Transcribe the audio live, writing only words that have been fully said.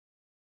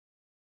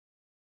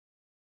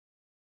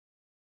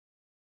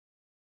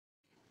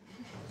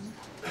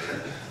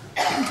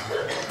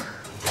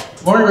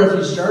Morning,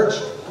 Refuge Church.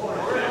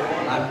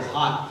 Life is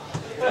hot.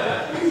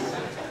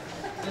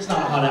 It's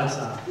not hot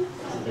outside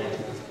today.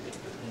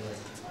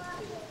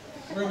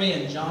 We're going to be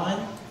in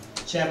John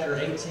chapter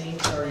 18,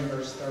 starting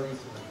verse 33.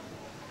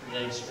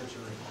 Today's scripture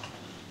reading,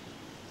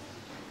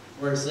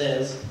 where it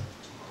says,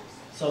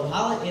 "So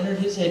Pilate entered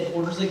his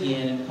headquarters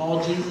again and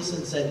called Jesus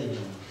and said to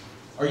him,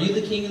 'Are you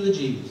the king of the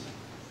Jews?'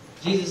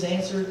 Jesus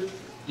answered,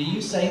 'Do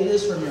you say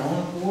this from your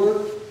own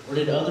accord, or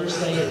did others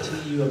say it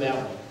to you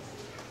about me?'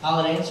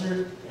 Pilate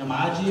answered, 'Am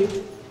I a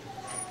Jew?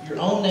 Your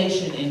own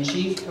nation and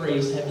chief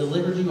priests have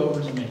delivered you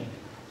over to me.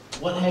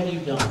 What have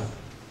you done?'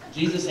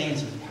 Jesus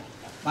answered,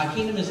 'My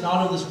kingdom is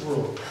not of this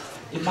world.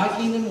 If my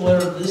kingdom were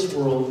of this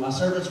world, my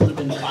servants would have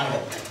been fired,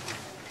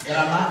 that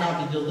I might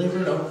not be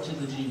delivered over to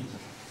the Jews.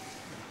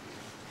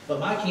 But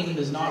my kingdom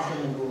is not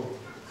from the world.'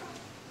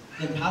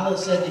 Then Pilate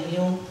said to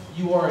him,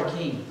 'You are a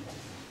king.'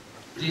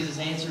 Jesus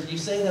answered, 'You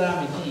say that I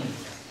am a king.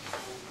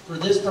 For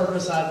this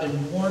purpose I have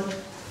been born,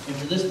 and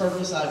for this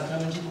purpose I have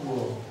come into the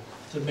world,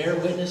 to bear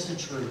witness to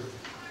truth.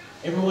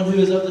 Everyone who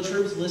is of the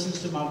truth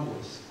listens to my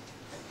voice.'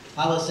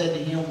 Pilate said to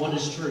him, 'What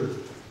is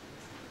truth?'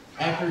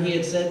 After he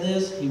had said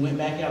this, he went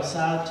back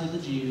outside to the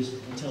Jews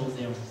and told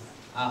them,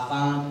 'I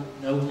find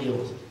no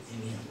guilt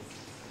in him.'"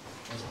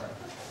 Let's pray.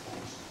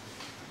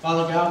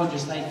 Father God, we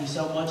just thank you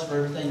so much for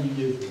everything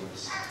you do for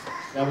us.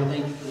 God, we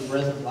thank you for the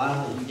breath of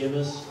life that you give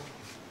us.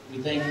 We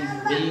thank you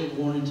for being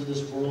born into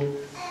this world.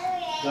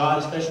 God,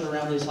 especially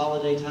around these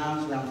holiday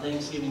times, around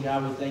Thanksgiving,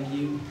 God, we thank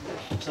you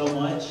so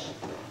much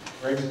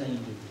for everything you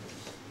do for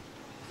us.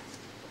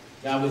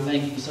 God, we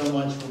thank you so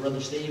much for Brother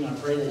Steve. I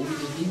pray that you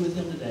just be with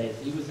him today,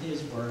 be with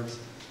his words.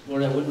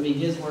 Lord, that wouldn't be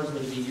his words,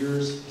 but it'd be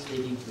yours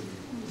speaking through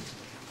you.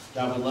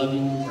 God, we love you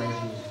and praise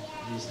you.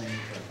 In Jesus' name we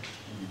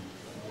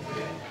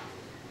pray.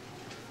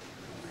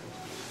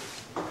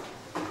 Amen.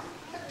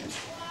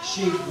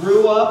 She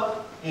grew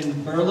up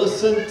in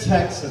Burleson,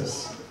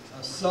 Texas,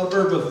 a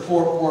suburb of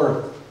Fort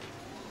Worth.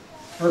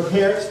 Her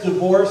parents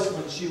divorced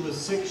when she was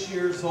 6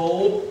 years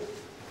old,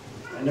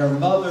 and her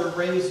mother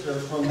raised her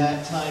from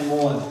that time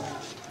on.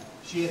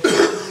 She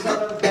attended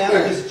Southern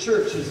Baptist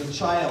Church as a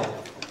child.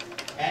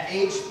 At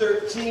age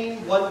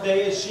 13, one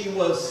day as she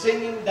was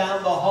singing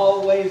down the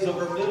hallways of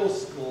her middle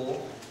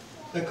school,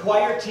 the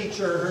choir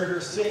teacher heard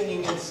her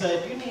singing and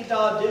said, "You need to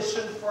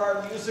audition for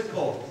our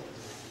musical."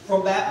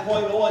 From that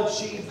point on,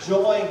 she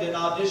joined and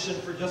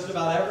auditioned for just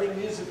about every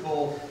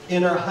musical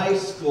in her high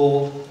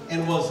school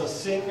and was a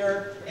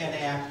singer and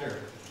actor.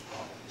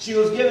 She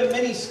was given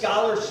many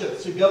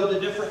scholarships to go to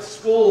different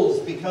schools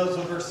because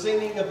of her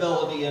singing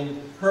ability and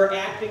her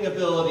acting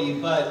ability,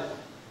 but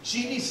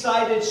she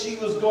decided she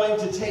was going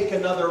to take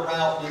another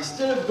route.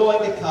 Instead of going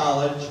to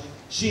college,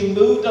 she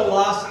moved to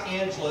Los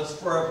Angeles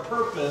for a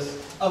purpose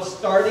of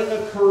starting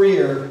a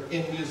career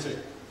in music.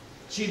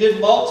 She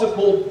did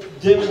multiple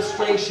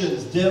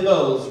demonstrations,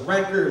 demos,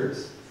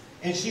 records,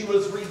 and she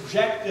was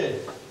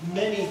rejected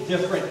many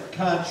different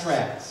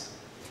contracts.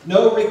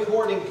 No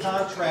recording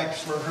contracts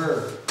for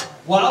her.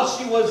 While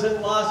she was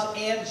in Los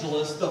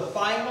Angeles, the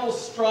final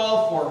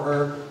straw for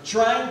her,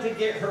 trying to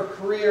get her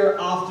career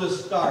off to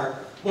start,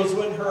 was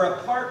when her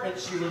apartment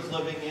she was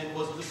living in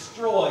was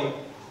destroyed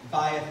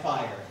by a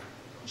fire.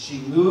 She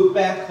moved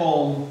back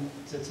home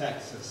to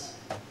Texas.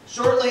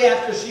 Shortly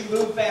after she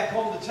moved back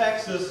home to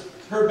Texas,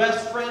 her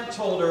best friend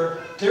told her,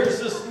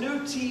 "There's this new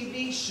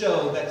TV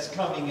show that's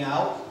coming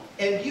out,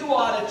 and you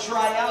ought to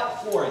try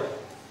out for it."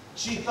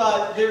 She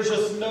thought, there's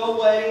just no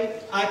way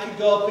I could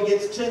go up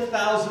against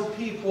 10,000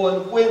 people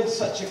and win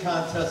such a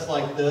contest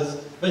like this.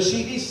 But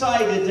she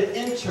decided to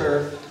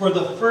enter for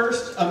the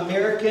first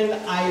American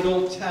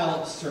Idol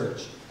talent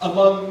search,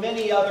 among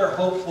many other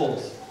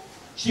hopefuls.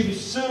 She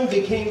soon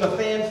became a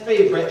fan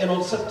favorite, and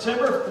on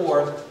September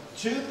 4th,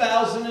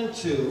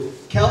 2002,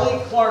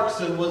 Kelly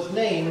Clarkson was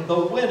named the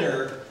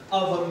winner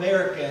of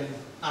American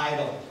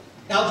Idol.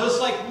 Now,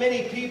 just like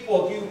many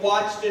people, if you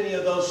watched any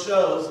of those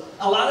shows,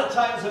 a lot of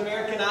times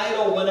American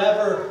Idol,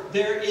 whenever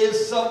there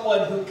is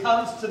someone who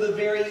comes to the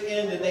very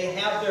end and they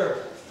have their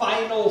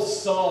final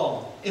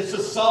song, it's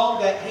a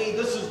song that, hey,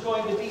 this is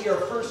going to be your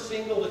first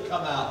single to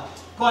come out.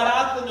 Quite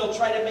often they'll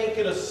try to make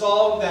it a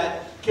song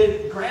that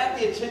can grab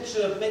the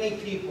attention of many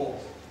people.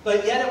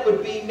 But yet it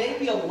would be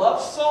maybe a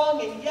love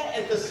song, and yet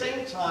at the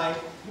same time,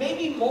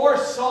 maybe more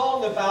a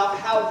song about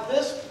how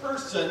this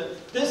person,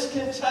 this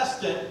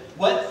contestant,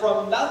 went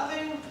from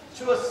nothing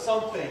to a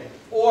something.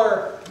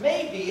 Or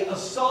maybe a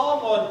song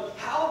on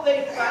how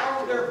they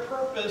found their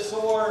purpose,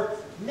 or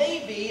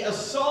maybe a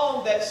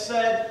song that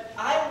said,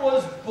 "I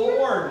was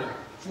born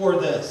for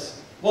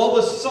this." Well,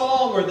 the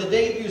song or the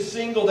debut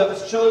single that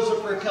was chosen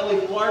for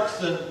Kelly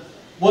Clarkson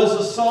was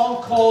a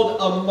song called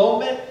 "A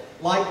Moment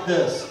Like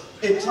This."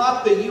 It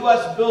topped the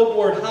U.S.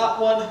 Billboard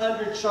Hot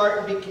 100 chart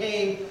and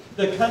became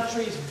the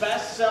country's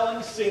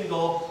best-selling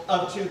single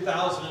of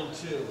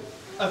 2002.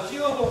 A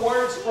few of the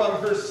words from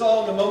her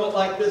song, "A Moment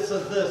Like This,"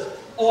 is this: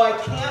 "Oh, I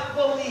can't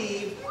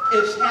believe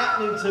it's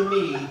happening to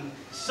me.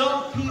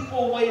 Some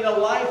people wait a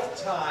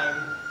lifetime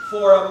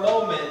for a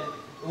moment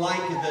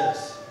like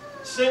this."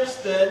 Since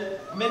then,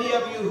 many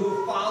of you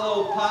who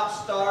follow pop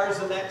stars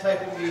and that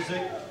type of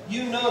music,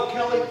 you know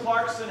Kelly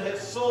Clarkson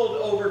has sold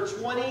over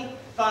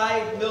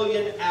 25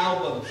 million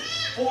albums,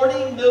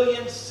 40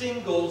 million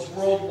singles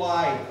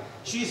worldwide.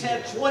 She's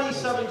had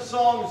 27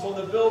 songs on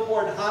the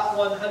Billboard Hot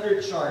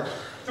 100 chart,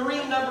 3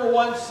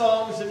 #1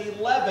 songs and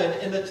 11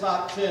 in the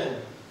top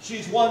 10.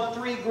 She's won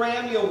 3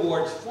 Grammy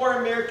Awards,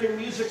 4 American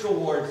Music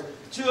Awards,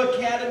 2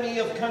 Academy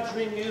of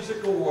Country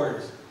Music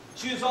Awards.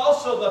 She was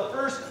also the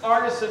first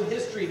artist in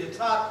history to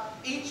top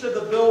each of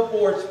the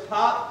Billboard's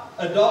pop,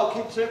 adult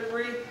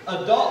contemporary,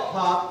 adult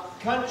pop,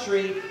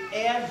 country,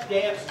 and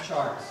dance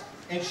charts.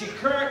 And she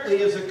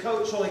currently is a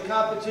coach on the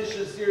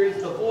competition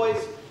series The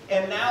Voice,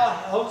 and now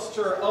hosts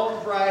her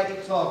own variety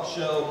talk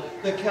show,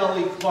 The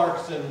Kelly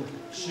Clarkson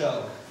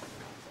Show.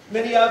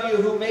 Many of you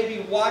who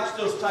maybe watch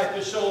those type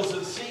of shows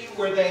and see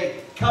where they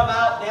come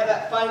out and have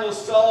that final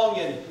song,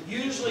 and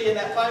usually in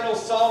that final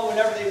song,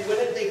 whenever they win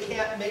it, they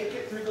can't make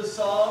it through the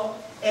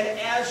song. And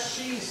as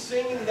she's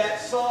singing that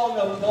song,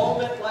 a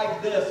moment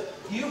like this,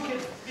 you can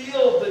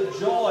feel the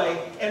joy.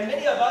 And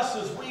many of us,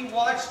 as we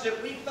watched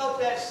it, we felt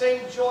that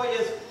same joy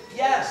as,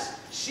 yes,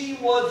 she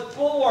was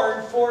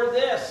born for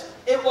this.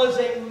 It was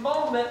a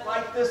moment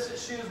like this that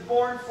she was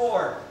born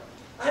for.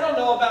 I don't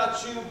know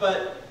about you,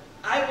 but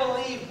I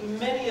believe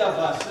many of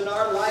us in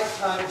our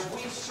lifetimes,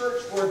 we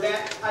search for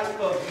that type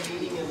of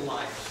meaning in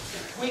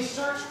life. We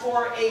search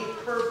for a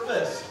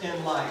purpose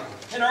in life.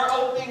 In our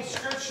opening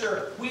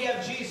scripture, we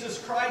have Jesus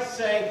Christ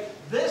saying,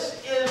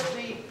 "This is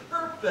the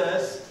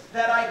purpose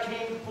that I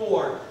came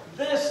for.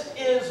 This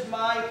is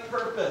my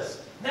purpose."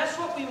 And that's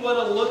what we want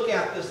to look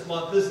at this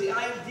month, is the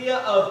idea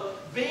of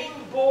being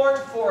born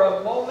for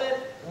a moment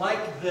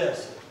like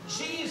this.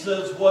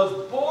 Jesus was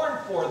born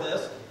for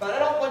this, but I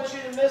don't want you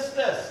to miss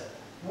this.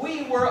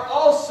 We were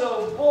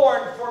also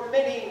born for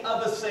many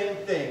of the same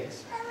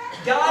things.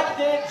 God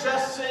didn't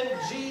just send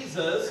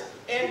Jesus,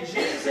 and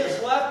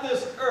Jesus left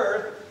this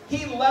earth.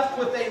 He left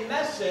with a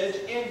message,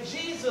 and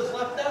Jesus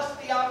left us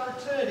the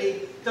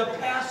opportunity to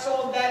pass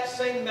on that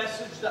same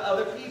message to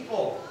other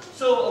people.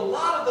 So a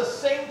lot of the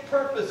same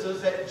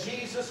purposes that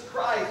Jesus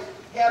Christ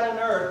had on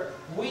earth,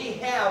 we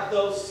have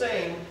those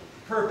same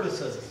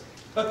purposes.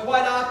 But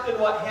quite often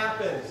what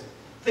happens?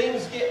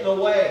 Things get in the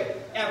way.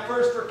 At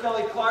first for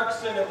Kelly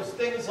Clarkson, it was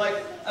things like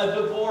a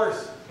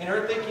divorce, and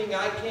her thinking,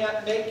 I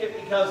can't make it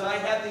because I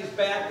had these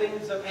bad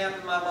things that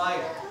happened in my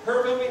life.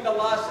 Her moving to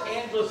Los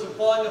Angeles and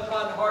falling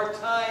upon hard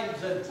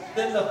times, and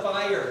then the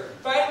fire.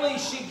 Finally,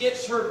 she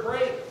gets her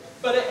break.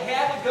 But it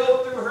had to go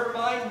through her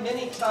mind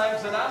many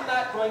times that I'm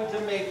not going to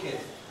make it.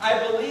 I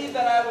believe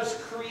that I was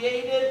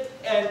created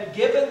and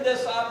given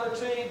this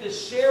opportunity to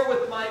share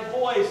with my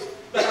voice,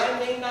 but I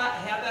may not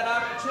have that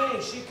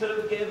opportunity. She could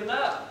have given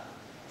up.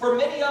 For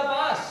many of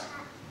us,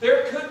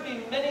 there could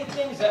be many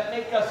things that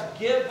make us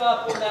give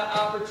up on that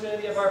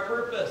opportunity of our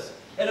purpose.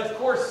 And of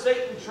course,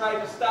 Satan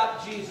tried to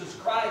stop Jesus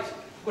Christ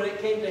when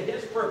it came to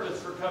his purpose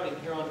for coming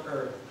here on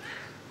earth.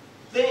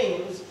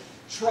 Things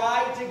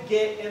tried to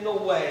get in the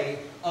way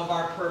of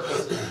our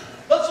purposes.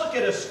 Let's look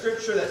at a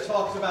scripture that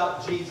talks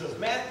about Jesus.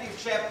 Matthew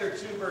chapter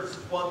 2, verses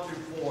 1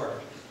 through 4.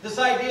 This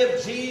idea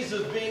of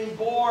Jesus being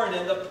born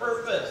and the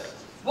purpose.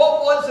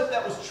 What was it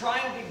that was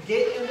trying to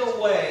get in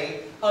the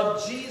way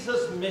of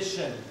Jesus'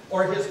 mission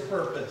or his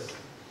purpose?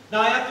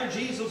 Now after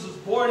Jesus was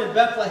born in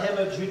Bethlehem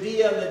of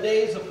Judea in the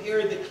days of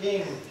Herod the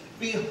king,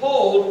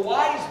 behold,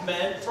 wise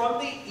men from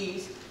the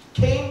east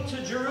came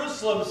to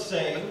Jerusalem,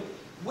 saying,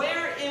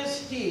 "Where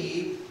is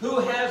he who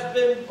has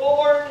been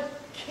born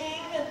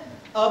King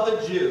of the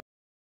Jews?"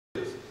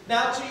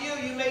 Now to you,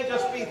 you may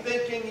just be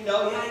thinking,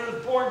 yeah, he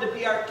was born to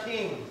be our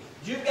king.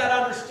 You've got to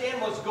understand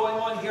what's going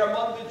on here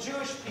among the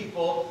Jewish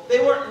people. They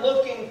weren't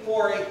looking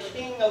for a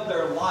king of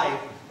their life.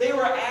 They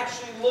were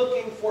actually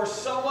looking for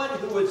someone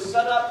who would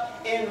set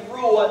up and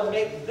rule and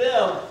make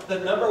them the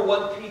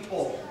 #1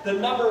 people, the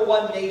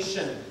 #1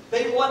 nation.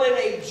 They wanted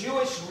a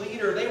Jewish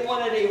leader. They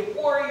wanted a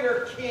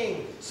warrior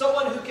king,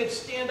 someone who could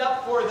stand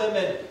up for them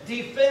and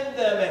defend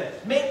them and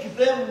make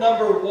them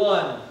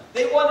 #1.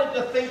 They wanted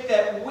to think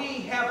that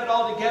we have it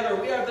all together.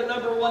 We are the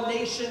 #1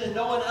 nation and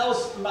no one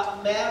else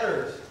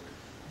matters.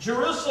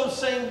 Jerusalem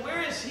saying,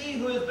 "Where is he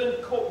who has been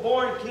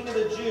born King of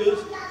the Jews?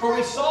 For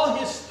we saw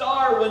his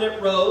star when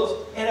it rose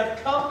and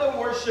have come to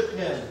worship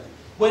him."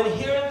 When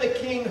Herod the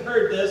king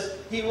heard this,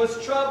 he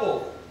was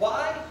troubled.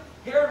 Why?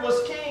 Herod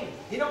was king.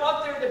 He didn't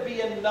want there to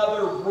be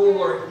another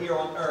ruler here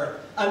on earth,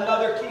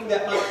 another king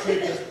that might take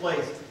his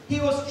place.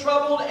 He was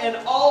troubled, and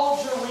all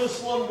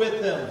Jerusalem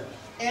with him.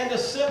 And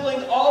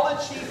assembling all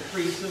the chief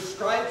priests and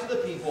scribes of the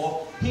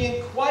people, he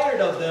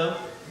inquired of them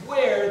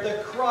where the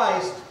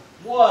Christ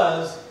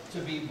was to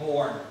be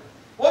born.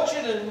 I want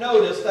you to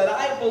notice that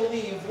I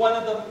believe one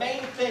of the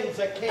main things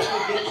that came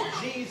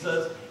against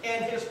Jesus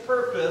and his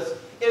purpose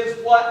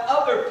is what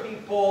other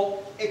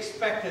people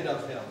expected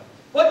of him.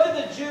 What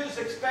did the Jews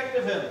expect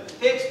of him?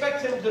 They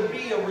expect him to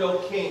be a real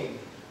king.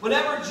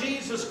 Whenever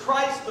Jesus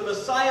Christ, the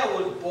Messiah,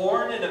 was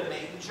born in a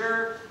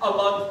manger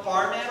among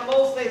farm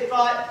animals, they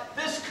thought,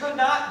 this could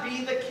not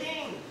be the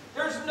king.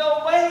 There's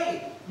no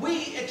way.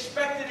 We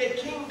expected a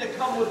king to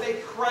come with a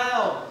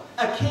crown,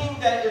 a king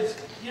that is,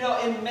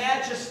 in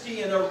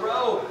majesty and a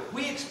robe.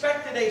 We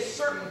expected a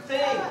certain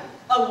thing.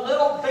 A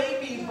little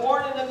baby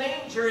born in a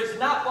manger is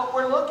not what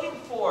we're looking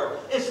for.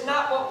 It's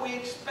not what we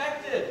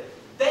expected.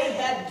 They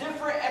had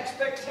different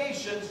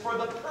expectations for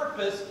the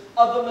purpose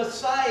of the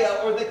Messiah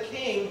or the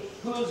king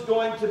who is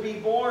going to be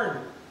born.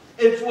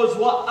 It was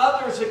what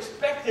others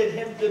expected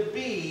him to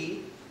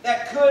be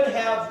that could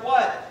have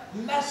what?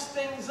 Messed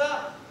things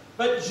up.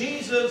 But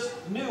Jesus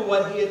knew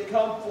what he had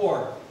come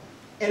for.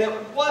 And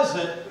it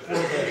wasn't for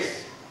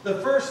this. The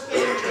first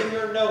thing in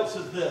your notes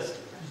is this: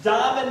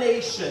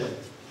 domination.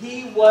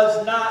 He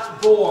was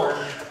not born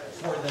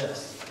for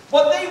this.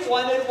 What they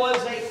wanted was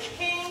a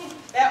king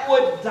that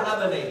would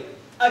dominate.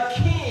 A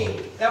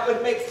king that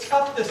would make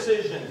tough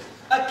decisions.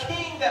 A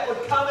king that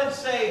would come and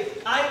say,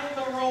 I'm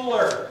the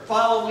ruler,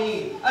 follow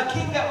me. A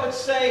king that would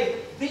say,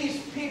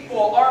 these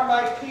people are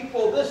my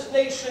people, this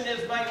nation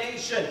is my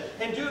nation,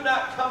 and do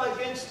not come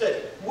against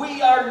it.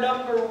 We are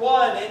number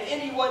one, and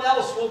anyone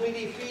else will be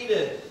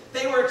defeated.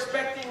 They were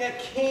expecting a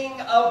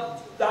king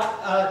of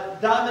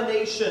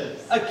domination,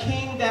 a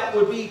king that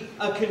would be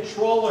a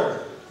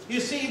controller.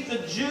 You see, the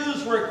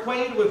Jews were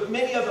acquainted with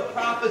many of the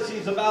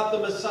prophecies about the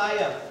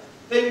Messiah.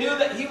 They knew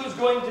that he was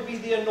going to be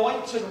the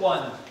anointed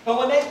one. But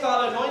when they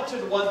thought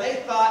anointed one, they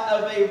thought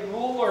of a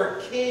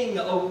ruler, king,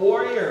 a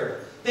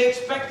warrior. They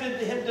expected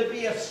him to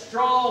be a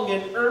strong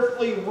and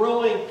earthly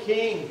ruling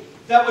king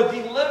that would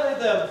deliver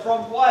them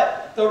from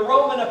what? The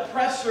Roman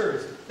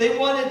oppressors. They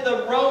wanted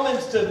the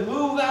Romans to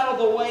move out of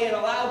the way and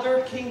allow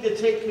their king to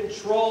take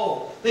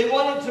control. They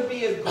wanted to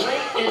be a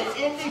great and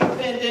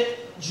independent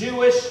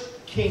Jewish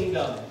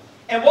kingdom.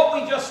 And what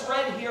we just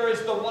read here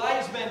is the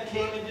wise men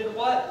came and did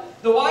what?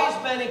 The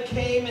wise men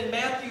came in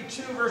Matthew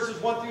 2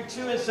 verses 1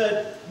 through 2 and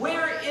said,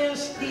 where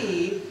is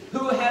he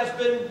who has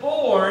been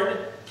born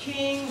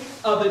King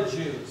of the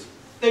Jews?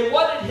 They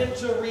wanted him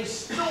to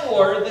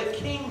restore the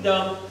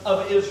kingdom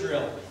of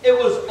Israel. It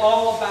was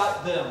all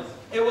about them.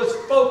 It was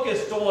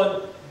focused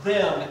on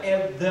them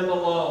and them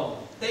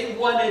alone. They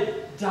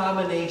wanted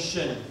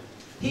domination.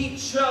 He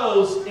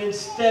chose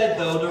instead,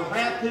 though, to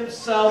wrap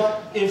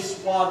himself in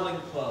swaddling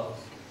clothes.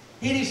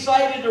 He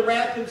decided to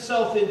wrap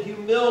himself in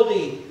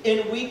humility,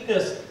 in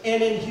weakness,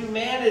 and in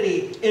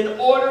humanity in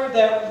order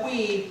that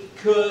we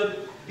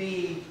could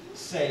be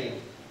saved.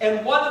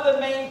 And one of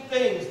the main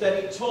things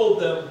that he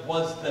told them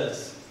was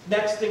this.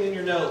 Next thing in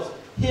your notes.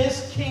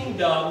 His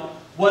kingdom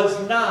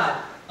was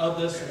not of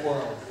this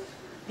world.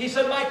 He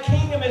said, my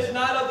kingdom is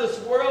not of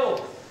this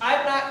world.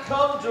 I've not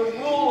come to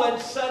rule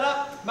and set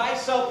up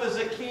myself as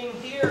a king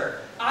here.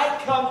 I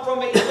come from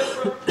a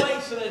different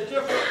place in a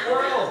different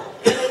world.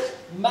 And it's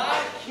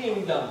my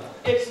kingdom.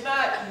 It's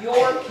not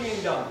your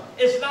kingdom.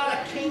 It's not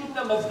a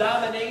kingdom of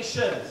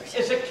domination.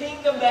 It's a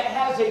kingdom that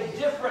has a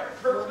different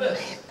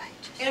purpose.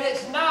 And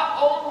it's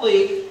not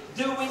only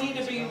do we need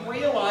to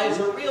realize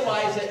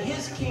that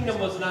his kingdom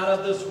was not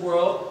of this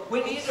world,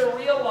 we need to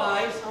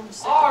realize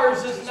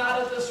ours is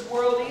not of this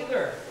world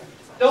either.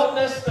 Don't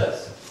miss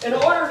this. In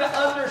order to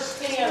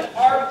understand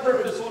our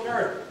purpose on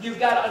earth, you've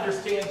got to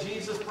understand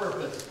Jesus'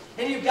 purpose.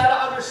 And you've got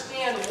to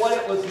understand what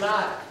it was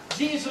not.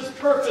 Jesus'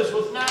 purpose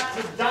was not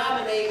to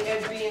dominate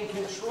and be in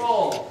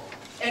control.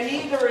 And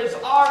neither is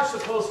ours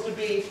supposed to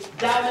be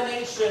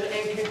domination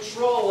and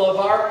control of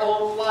our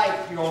own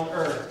life here on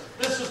earth.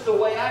 This is the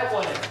way I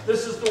want it.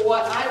 This is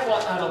what I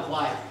want out of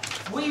life.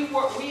 We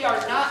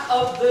are not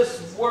of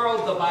this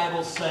world, the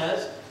Bible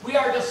says. We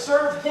are to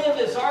serve him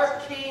as our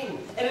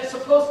king. And it's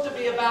supposed to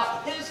be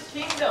about his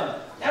kingdom.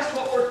 That's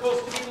what we're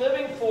supposed to be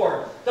living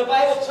for. The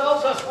Bible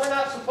tells us we're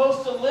not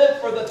supposed to live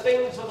for the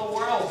things of the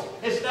world.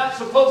 It's not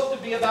supposed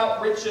to be about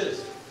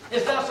riches.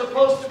 It's not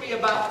supposed to be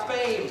about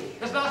fame.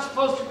 It's not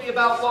supposed to be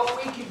about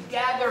what we can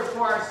gather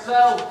for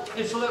ourselves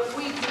and so that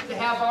we can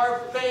have our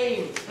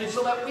fame and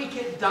so that we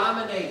can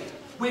dominate.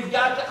 We've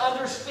got to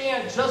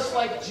understand, just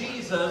like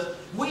Jesus,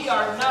 we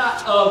are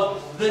not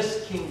of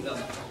this kingdom.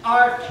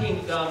 Our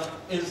kingdom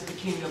is the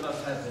kingdom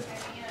of heaven.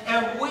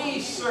 And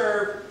we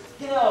serve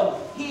him.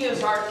 He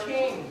is our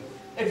king.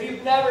 If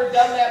you've never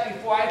done that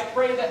before, I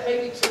pray that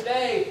maybe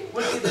today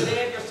would be the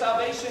day of your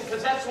salvation,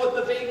 because that's what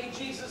the baby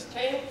Jesus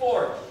came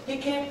for. He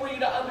came for you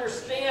to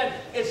understand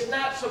it's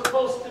not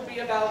supposed to be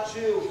about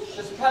you.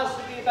 It's supposed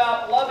to be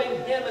about loving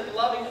him and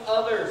loving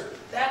others.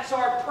 That's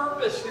our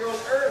purpose here on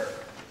earth.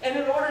 And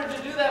in order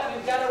to do that,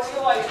 we've got to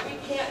realize we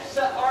can't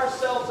set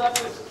ourselves up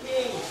as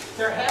king.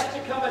 There has to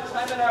come a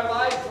time in our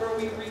lives where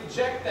we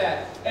reject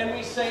that. And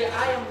we say,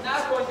 I am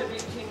not going to be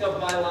king of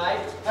my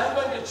life. I'm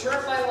going to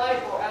turn my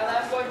life around.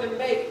 I'm going to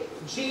make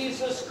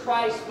Jesus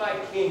Christ my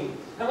king.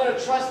 I'm going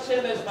to trust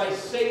him as my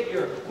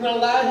Savior. I'm going to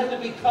allow him to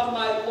become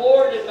my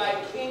Lord and my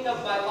King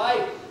of my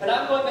life. And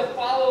I'm going to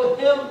follow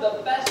him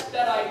the best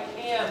that I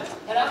can.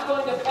 And I'm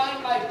going to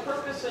find my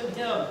purpose in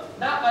him,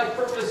 not my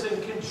purpose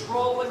in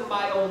controlling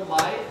my own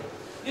life.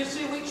 You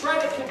see, we try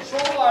to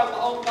control our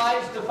own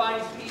lives to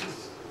find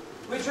peace.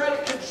 We try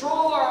to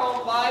control our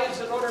own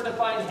lives in order to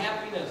find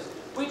happiness.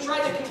 We try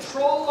to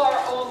control our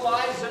own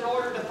lives in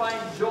order to find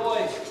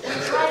joy. We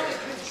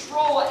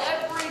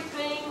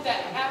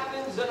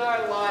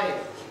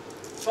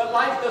But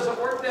life doesn't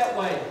work that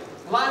way.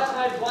 A lot of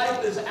times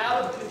life is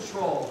out of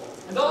control.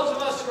 And those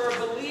of us who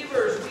are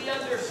believers, we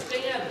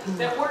understand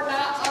that we're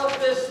not of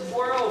this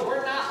world.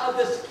 We're not of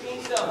this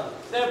kingdom.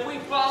 That if we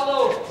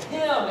follow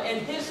Him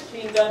and His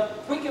kingdom,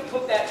 we can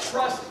put that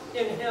trust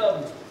in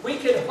Him. We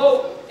can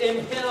hope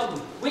in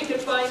Him. We can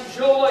find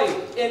joy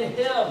in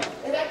Him.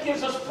 And that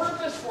gives us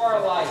purpose for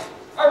our life.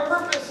 Our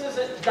purpose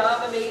isn't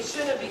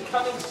domination and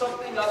becoming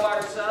something of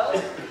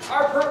ourselves.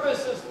 Our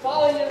purpose is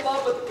falling in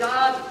love with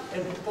God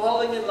and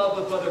falling in love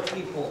with other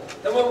people.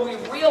 And when we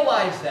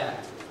realize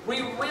that,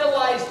 we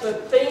realize the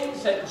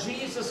things that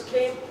Jesus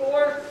came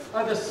for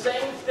are the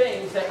same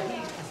things that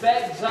He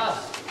begs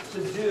us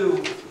to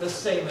do the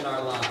same in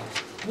our lives.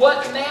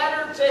 What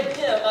mattered to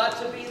Him ought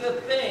to be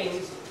the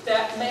things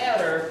that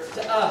matter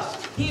to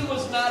us. He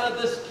was not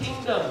of this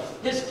kingdom.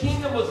 His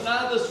kingdom was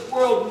not of this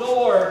world,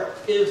 nor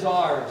is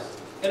ours.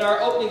 In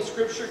our opening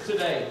scripture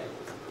today,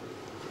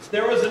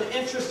 there was an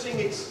interesting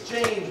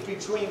exchange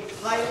between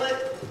Pilate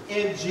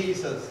and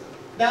Jesus.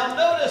 Now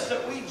notice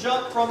that we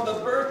jump from the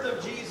birth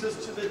of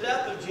Jesus to the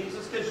death of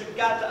Jesus, because you've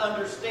got to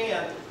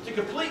understand, to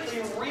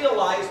completely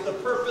realize the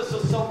purpose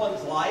of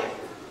someone's life.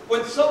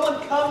 When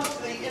someone comes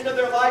to the end of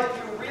their life,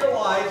 you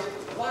realize,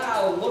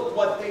 wow, look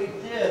what they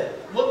did.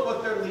 Look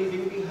what they're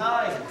leaving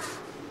behind.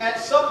 And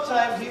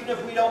sometimes, even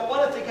if we don't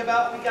want to think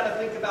about it, we got to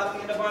think about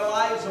the end of our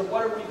lives and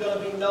what are we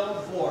going to be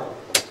known for.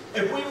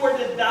 If we were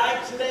to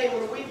die today,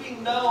 would we be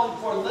known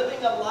for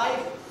living a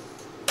life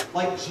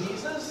like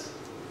Jesus?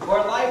 Or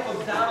a life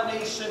of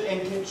domination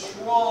and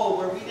control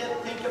where we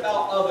didn't think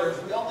about others.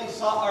 We only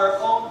saw our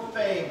own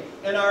fame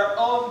and our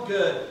own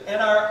good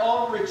and our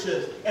own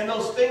riches and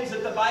those things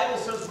that the Bible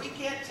says we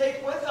can't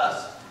take with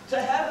us to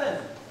heaven.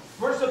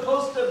 We're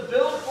supposed to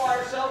build for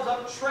ourselves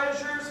up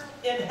treasures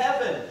in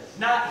heaven,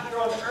 not here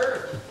on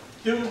earth.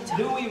 Do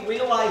we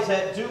realize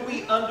that? Do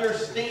we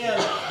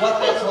understand what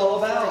that's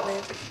all about?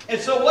 And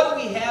so what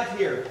do we have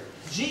here?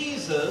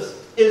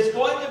 Jesus is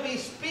going to be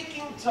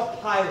speaking to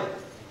Pilate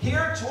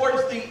here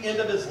towards the end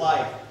of his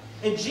life.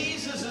 And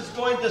Jesus is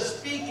going to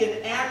speak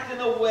and act in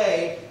a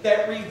way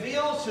that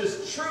reveals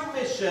his true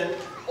mission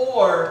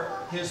or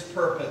his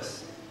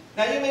purpose.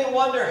 Now you may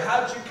wonder,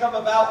 how did you come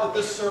about with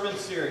this sermon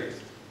series?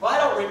 Well, I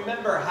don't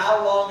remember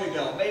how long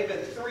ago, maybe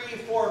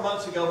 3-4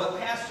 months ago, but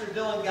Pastor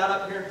Dylan got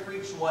up here and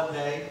preached one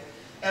day.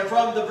 And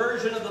from the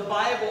version of the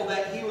Bible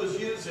that he was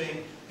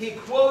using, he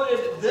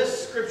quoted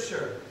this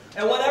scripture.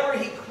 And whenever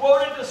he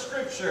quoted the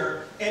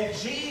scripture, and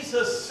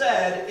Jesus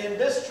said in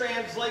this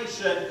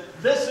translation,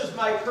 "This is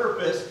my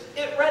purpose,"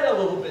 it read a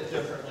little bit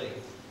differently.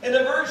 In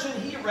the version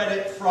he read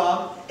it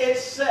from, it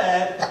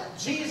said,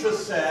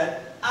 Jesus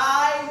said,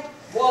 "I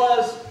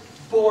was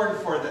born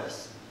for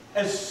this."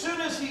 As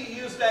soon as he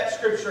used that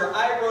scripture,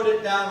 I wrote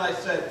it down and I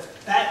said,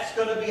 that's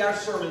going to be our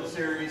sermon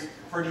series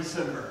for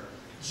December.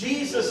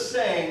 Jesus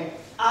saying,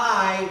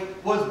 "I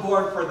was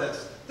born for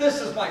this. This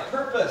is my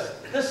purpose.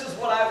 This is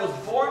what I was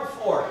born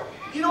for."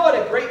 You know what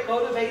a great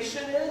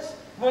motivation is?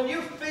 When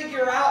you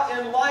figure out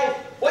in life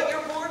what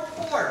you're born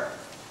for,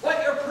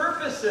 what your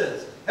purpose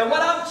is. And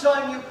what I'm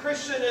telling you,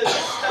 Christian, is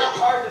it's not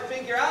hard to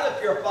figure out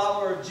if you're a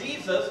follower of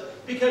Jesus,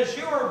 because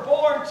you were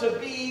born to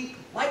be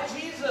like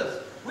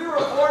Jesus. We were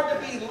born to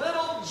be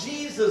little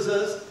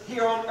Jesuses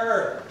here on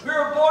earth. We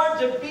were born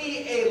to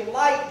be a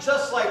light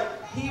just like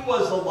He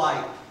was a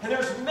light. And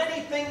there's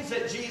many things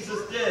that Jesus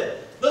did.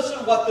 Listen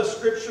to what the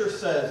scripture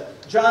says.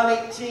 John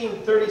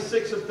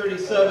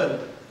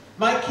 18:36-37.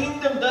 "My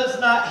kingdom does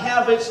not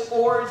have its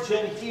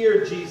origin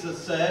here," Jesus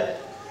said.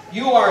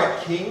 "You are a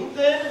king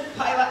then?"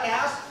 Pilate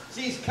asked.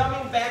 See, he's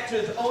coming back to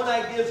his own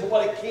ideas of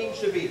what a king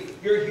should be.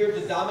 You're here to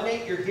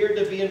dominate. You're here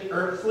to be an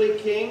earthly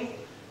king.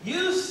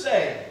 "You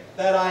say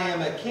that I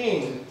am a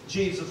king,"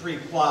 Jesus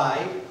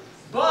replied.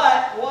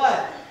 "But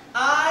what?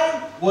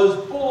 I was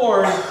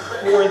born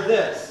for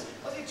this."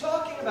 What's he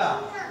talking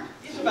about?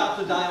 He's about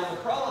to die on the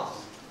cross.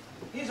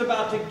 He's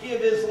about to give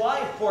his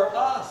life for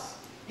us.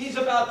 He's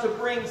about to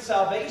bring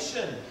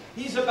salvation.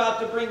 He's about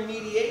to bring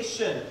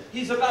mediation.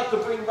 He's about to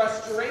bring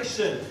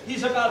restoration.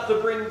 He's about to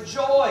bring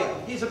joy.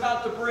 He's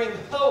about to bring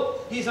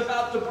hope. He's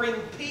about to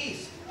bring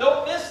peace.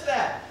 Don't miss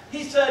that.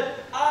 He said,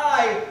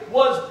 "I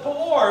was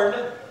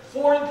born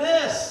for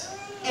this.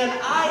 And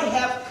I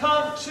have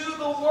come to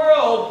the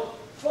world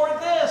for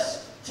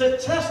this, to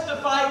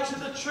testify to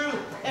the truth.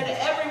 And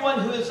everyone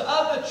who is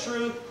of the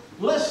truth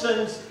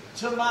listens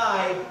to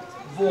my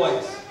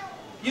voice."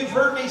 You've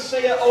heard me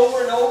say it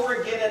over and over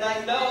again, and I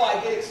know I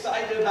get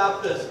excited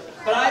about this.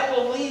 But I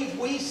believe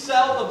we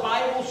sell the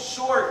Bible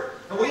short,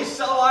 and we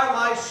sell our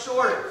lives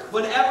short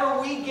whenever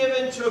we give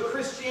into a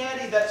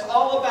Christianity that's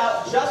all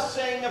about just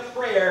saying a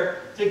prayer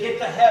to get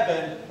to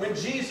heaven, when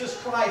Jesus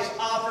Christ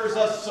offers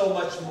us so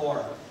much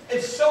more.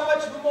 It's so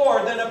much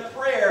more than a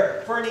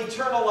prayer for an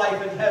eternal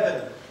life in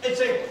heaven. It's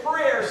a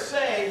prayer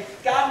saying,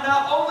 "God,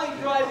 not only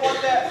do I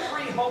want that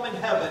free home in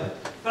heaven,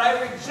 but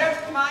I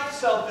reject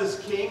myself as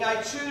king.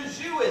 I choose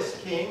you as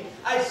king.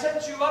 I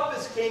set you up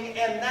as king,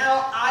 and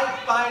now I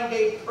find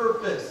a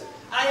purpose.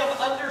 I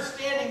am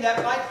understanding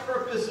that my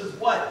purpose is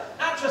what?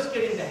 Not just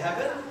getting to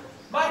heaven,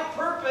 My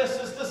purpose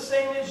is the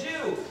same as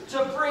you,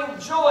 to bring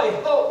joy,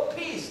 hope,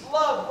 peace,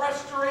 love,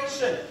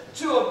 restoration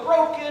to a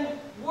broken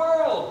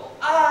world.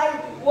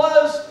 I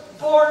was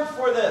born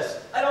for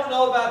this. I don't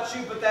know about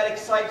you, but that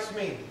excites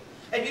me.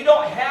 And you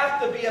don't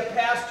have to be a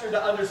pastor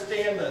to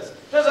understand this.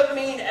 Doesn't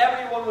mean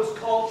everyone was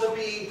called to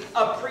be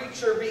a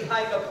preacher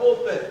behind a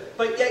pulpit,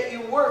 but yet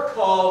you were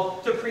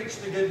called to preach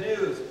the good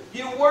news.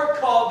 You were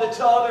called to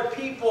tell other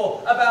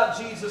people about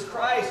Jesus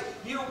Christ.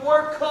 You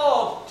were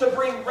called to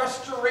bring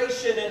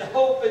restoration and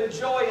hope and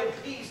joy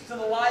and peace to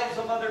the lives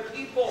of other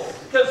people.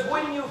 Because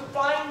when you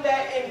find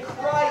that in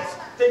Christ,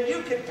 then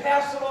you can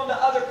pass it on to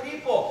other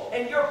people.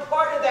 And you're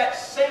part of that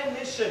same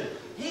mission.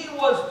 He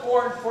was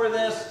born for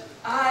this.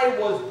 I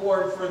was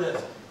born for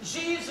this.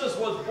 Jesus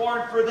was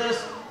born for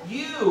this.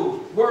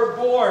 You were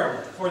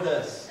born for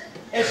this.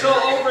 And so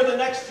over the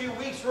next few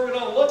weeks, we're going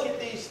to look at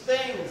these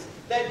things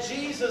that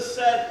Jesus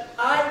said,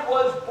 I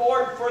was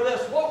born for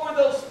this. What were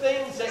those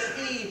things that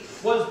He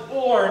was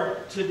born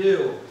to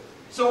do?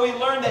 So we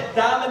learned that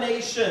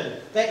domination,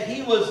 that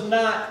He was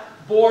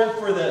not born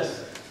for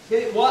this.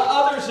 What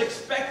others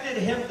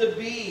expected Him to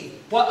be,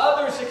 what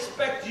others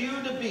expect you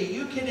to be,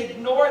 you can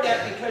ignore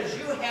that because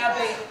you have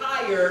a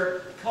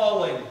higher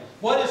calling.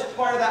 What is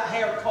part of that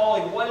higher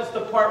calling? What is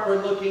the part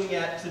we're looking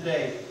at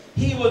today?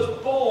 He was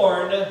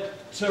born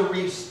to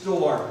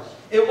restore.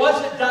 It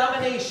wasn't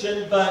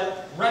domination,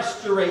 but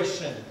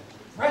restoration.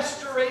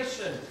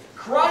 Restoration.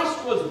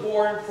 Christ was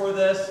born for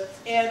this,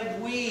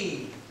 and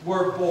we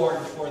were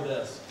born for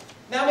this.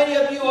 Now, many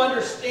of you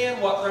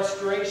understand what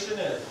restoration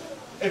is.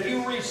 If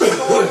you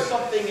restore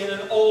something in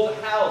an old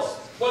house,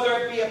 whether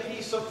it be a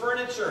piece of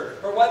furniture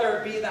or whether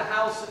it be the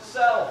house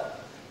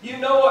itself, you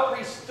know what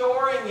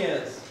restoring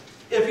is.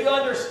 If you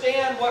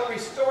understand what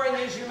restoring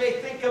is, you may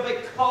think of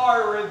a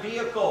car or a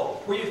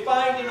vehicle where you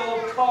find an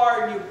old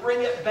car and you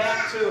bring it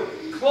back to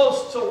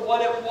close to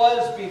what it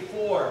was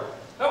before.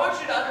 I want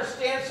you to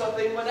understand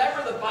something.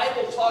 Whenever the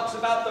Bible talks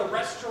about the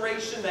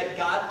restoration that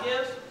God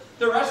gives,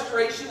 the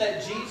restoration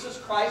that Jesus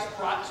Christ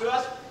brought to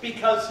us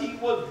because He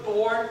was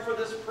born for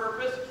this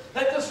purpose,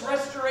 that this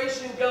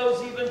restoration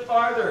goes even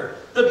farther.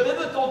 The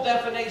biblical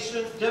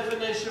definition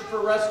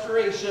for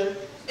restoration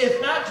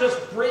is not just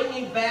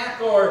bringing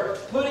back or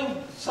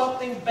putting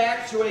something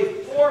back to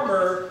a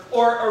former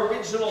or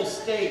original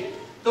state.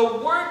 The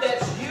word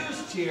that's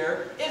used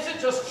here isn't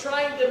just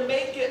trying to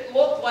make it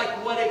look like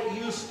what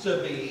it used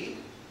to be.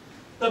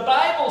 The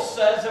Bible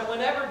says that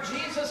whenever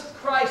Jesus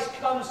Christ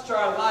comes to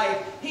our life,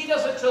 He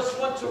doesn't just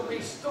want to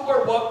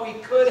restore what we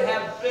could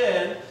have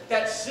been,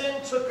 that sin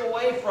took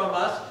away from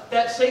us,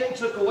 that Satan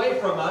took away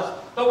from us.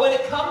 But when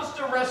it comes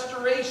to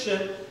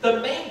restoration, the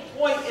main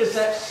point is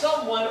that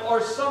someone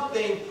or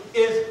something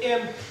is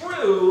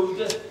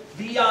improved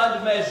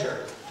beyond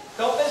measure.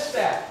 Don't miss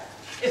that.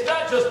 It's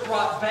not just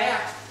brought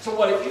back to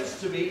what it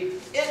used to be.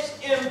 It's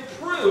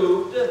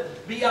improved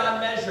beyond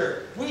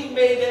measure. We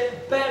made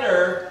it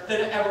better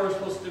than it ever was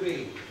supposed to be.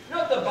 You know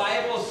what the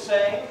Bible is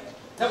saying?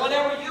 That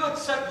whenever you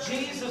accept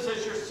Jesus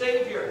as your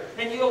Savior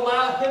and you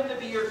allow Him to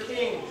be your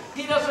King,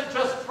 He doesn't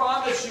just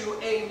promise you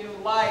a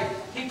new life.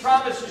 He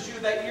promises you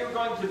that you're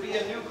going to be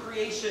a new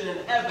creation in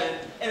heaven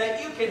and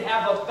that you can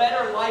have a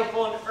better life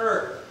on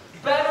earth.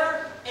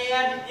 Better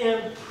and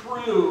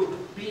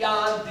improved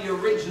beyond the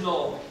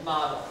original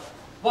model.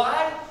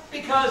 Why?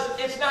 Because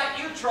it's not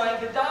you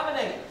trying to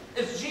dominate.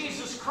 It's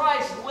Jesus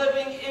Christ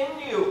living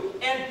in you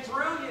and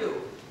through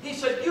you. He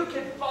said you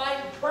can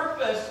find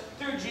purpose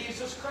through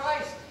Jesus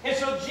Christ. And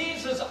so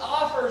Jesus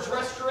offers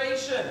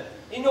restoration.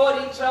 You know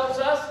what He tells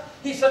us?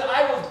 He said,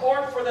 I was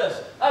born for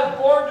this. I was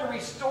born to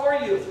restore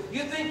you.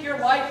 You think your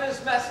life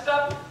is messed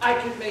up? I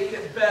can make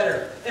it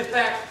better. In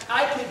fact,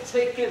 I can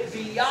take it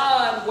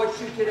beyond what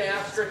you could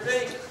ask or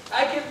think.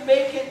 I can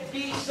make it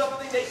be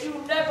something that you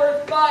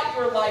never thought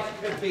your life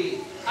could be.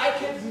 I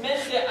can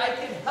mend it. I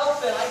can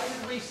help it. I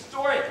can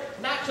restore it.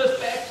 Not just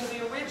back to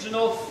the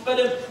original, but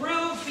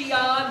improve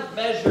beyond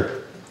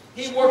measure.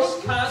 He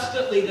works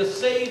constantly to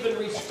save and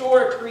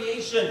restore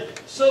creation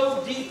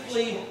so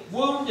deeply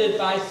wounded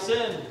by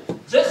sin.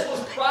 This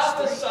was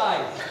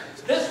prophesied.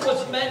 This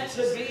was meant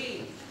to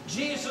be.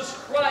 Jesus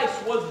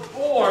Christ was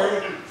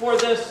born for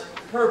this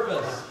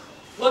purpose.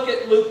 Look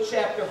at Luke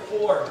chapter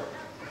 4.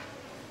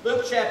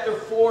 Luke chapter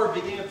 4,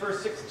 beginning at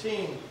verse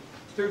 16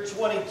 through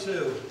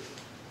 22.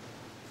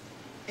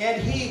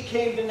 And He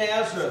came to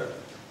Nazareth,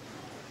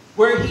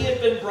 where He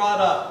had been brought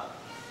up.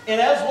 And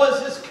as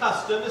was His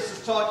custom, this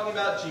is talking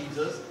about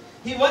Jesus,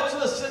 He went to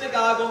the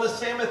synagogue on the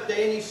Sabbath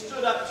day and He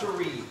stood up to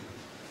read.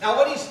 Now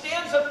when He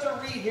stands up to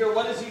read here,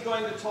 what is He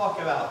going to talk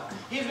about?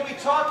 He's going to be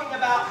talking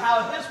about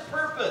how His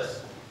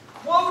purpose,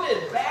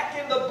 quoted back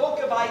in the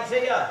book of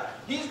Isaiah,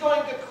 He's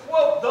going to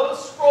quote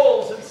those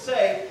scrolls and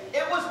say,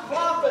 it was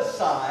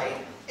prophesied,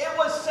 it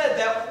was said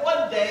that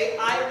one day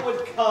I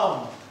would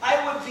come.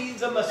 I would be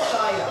the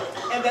Messiah.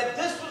 And that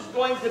this was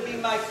going to be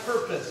my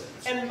purpose.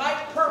 And my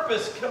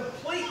purpose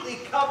completely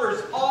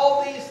covers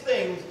all these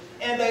things.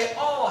 And they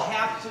all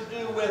have to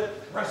do with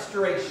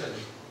restoration.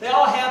 They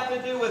all have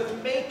to do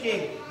with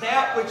making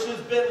that which has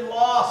been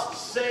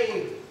lost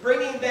saved.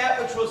 bringing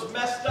that which was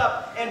messed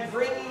up and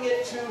bringing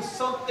it to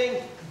something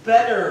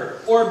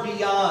better or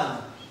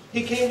beyond.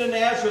 He came to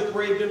Nazareth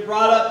where he'd been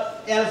brought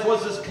up, as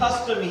was his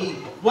custom. He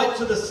went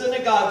to the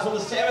synagogues on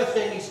the Sabbath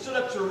day and he stood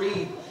up to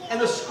read.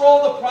 And the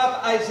scroll of the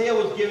prophet Isaiah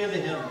was given to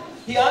him.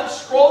 He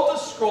unscrolled the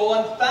scroll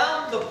and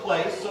found the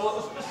place, so it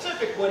was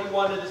specific what he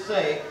wanted to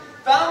say,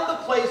 found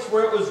the place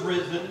where it was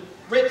written,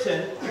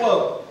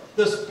 quote,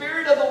 "The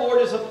Spirit of the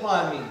Lord is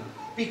upon me,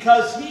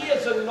 because he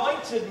has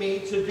anointed me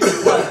to do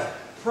what?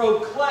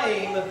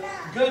 Proclaim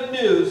good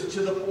news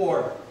to the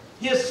poor.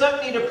 He has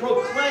sent me to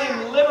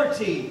proclaim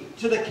liberty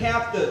to the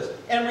captives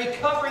and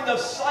recovering of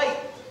sight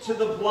to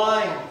the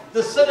blind,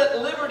 to set at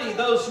liberty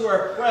those who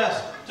are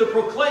oppressed, to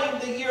proclaim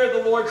the year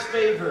of the Lord's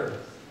favor."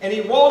 And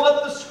he rolled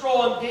up the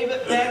scroll and gave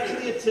it back to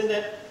the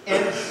attendant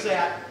and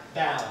sat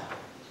down.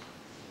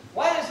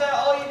 Why is that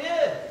all he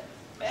did?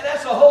 Man,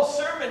 that's a whole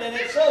sermon in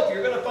itself.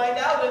 You're going to find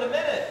out in a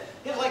minute.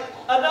 He's like,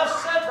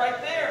 enough said right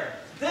there.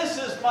 This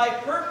is my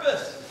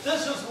purpose.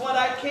 This is what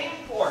I came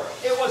for.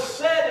 It was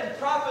said and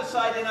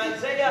prophesied in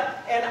Isaiah,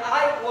 and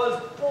I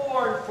was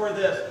born for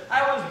this.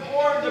 I was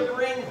born to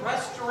bring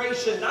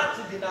restoration, not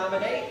to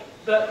dominate,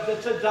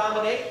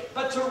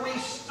 but to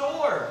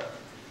restore.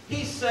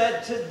 He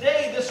said,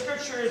 today the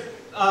scripture is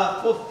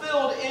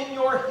fulfilled in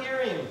your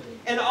hearing.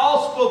 And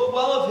all spoke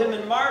well of him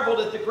and marveled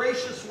at the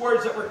gracious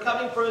words that were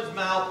coming from his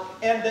mouth.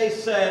 And they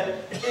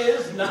said,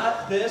 is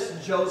not this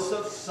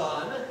Joseph's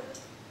son?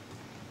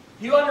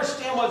 You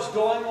understand what's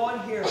going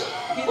on here?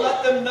 He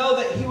let them know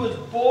that he was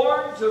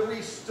born to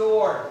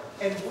restore.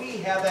 And we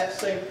have that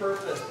same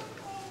purpose.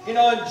 You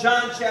know, in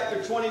John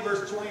chapter 20,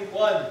 verse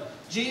 21,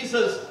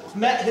 Jesus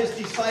met his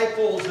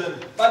disciples.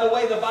 And by the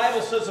way, the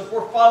Bible says if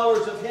we're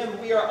followers of him,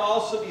 we are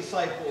also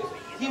disciples.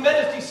 He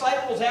met his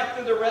disciples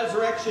after the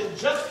resurrection,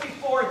 just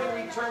before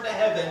he returned to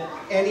heaven.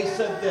 And he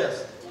said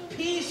this,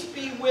 "Peace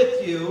be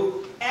with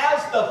you,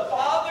 as the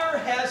Father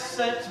has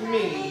sent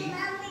me,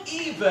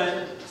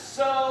 even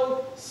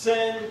so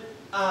send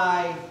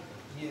I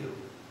you."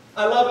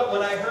 I love it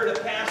when I heard a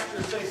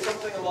pastor say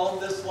something along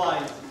this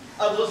line.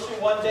 I was listening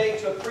one day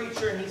to a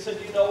preacher and he said,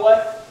 you know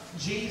what?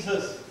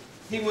 Jesus,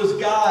 he was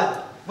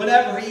God.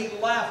 Whenever he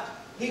left,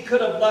 he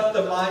could have left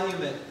a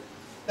monument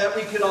that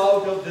we could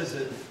all go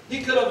visit.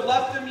 He could have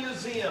left a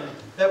museum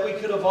that we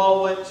could have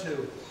all went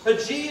to.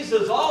 But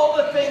Jesus, all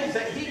the things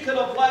that he could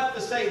have left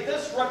to say,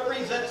 this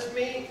represents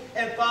me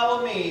and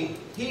follow me,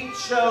 he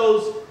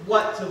chose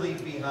what to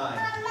leave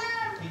behind.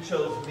 He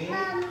chose me,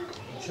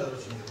 he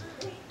chose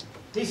you.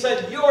 He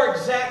said, you're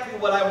exactly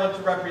what I want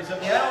to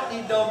represent me. I don't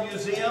need no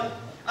museum.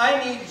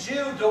 I need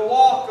you to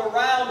walk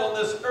around on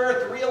this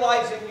earth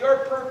realizing your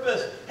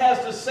purpose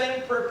has the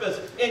same purpose.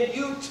 And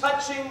you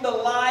touching the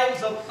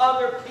lives of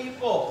other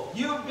people.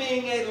 You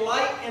being a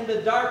light in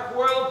the dark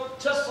world,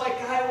 just like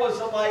I was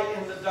a light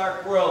in the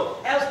dark world.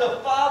 As the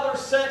Father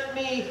sent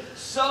me,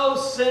 so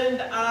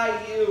send I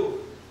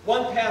you.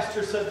 One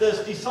pastor said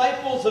this,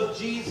 disciples of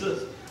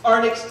Jesus are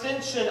an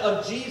extension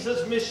of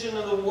Jesus' mission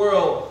in the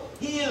world.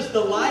 He is the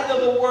light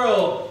of the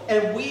world,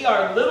 and we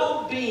are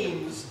little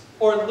beams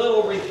or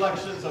little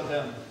reflections of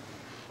him.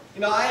 You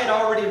know, I had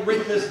already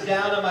written this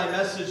down in my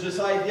message, this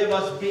idea of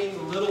us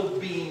being little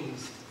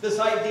beams. This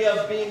idea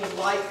of being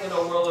light in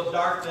a world of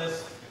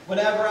darkness.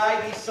 Whenever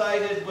I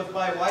decided with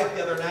my wife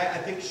the other night, I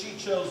think she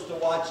chose to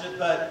watch it,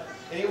 but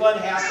anyone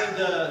happen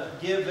to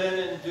give in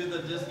and do the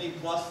Disney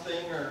Plus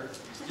thing or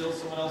steal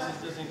someone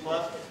else's Disney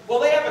Plus? Well,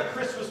 they have a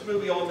Christmas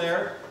movie on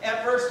there.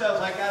 At first I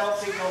was like, I don't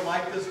think I'll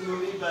like this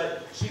movie,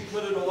 but she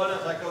put it on. I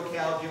was like, okay,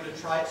 I'll give it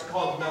a try. It's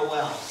called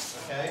Noel,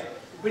 okay?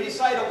 We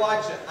decided to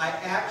watch it. I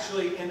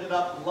actually ended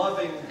up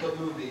loving the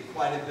movie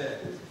quite a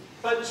bit.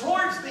 But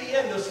towards the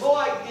end, this whole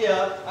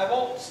idea, I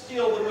won't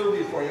steal the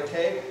movie for you,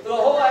 okay? The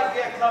whole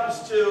idea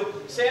comes to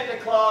Santa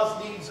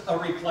Claus needs a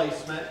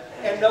replacement,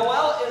 and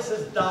Noelle is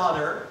his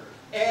daughter,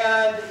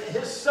 and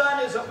his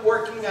son isn't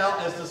working out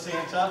as the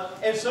Santa,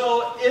 and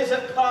so is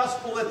it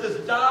possible that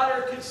this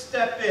daughter could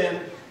step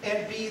in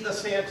and be the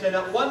Santa? And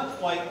at one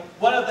point,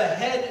 one of the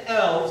head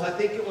elves, I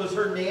think it was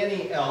her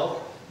nanny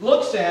elf,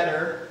 looks at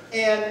her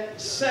and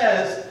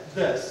says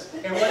this.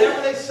 And whenever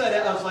they said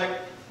it, I was like,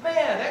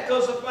 man, that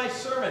goes with my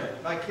sermon.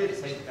 My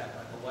kids hate that,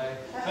 by the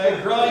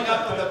way. Growing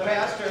up with a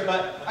pastor,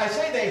 but I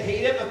say they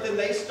hate it, but then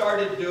they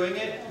started doing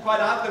it. Quite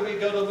often we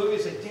go to the movie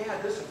and say,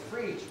 Dad, this is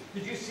preach.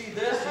 Did you see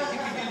this? You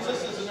can use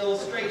this as an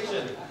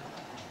illustration.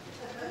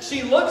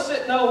 She looks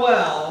at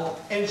Noelle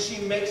and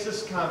she makes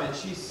this comment.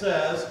 She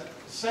says,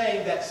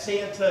 saying that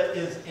Santa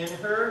is in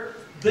her,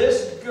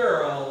 this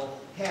girl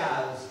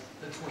has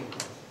the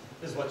twinkle,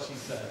 is what she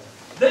says.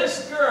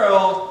 This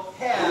girl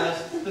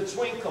has the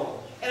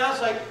twinkle. And I was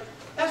like,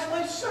 that's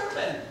my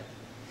sermon.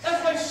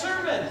 That's my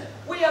sermon.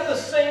 We have the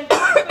same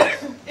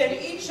purpose. And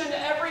each and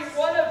every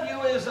one of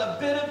you is a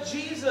bit of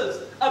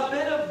Jesus, a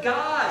bit of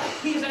God.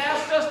 He's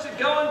asked us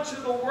to go into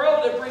the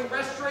world and bring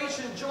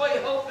restoration, joy,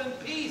 hope, and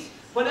peace.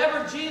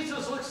 Whenever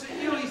Jesus looks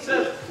at you, he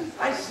says,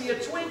 I see a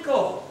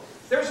twinkle.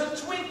 There's a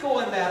twinkle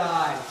in that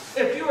eye.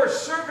 If you are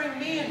serving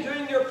me and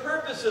doing your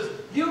purposes,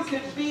 you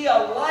can be a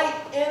light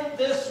in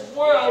this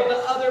world to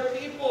other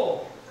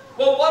people.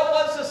 Well, what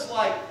was this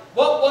like?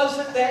 What was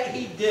it that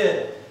he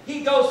did?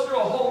 He goes through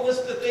a whole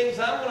list of things.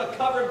 I'm going to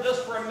cover them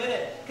just for a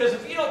minute. Because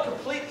if you don't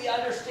completely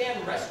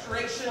understand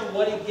restoration and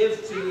what he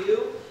gives to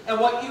you, and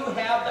what you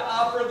have to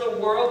offer the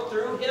world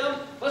through him,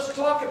 let's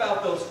talk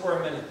about those for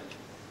a minute.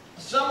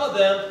 Some of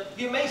them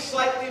you may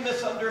slightly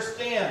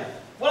misunderstand.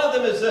 One of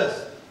them is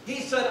this. He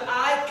said,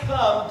 I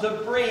come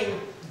to bring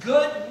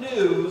good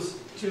news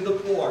to the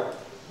poor.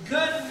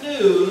 Good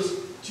news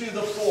to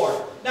the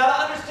poor. Now,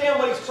 to understand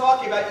what he's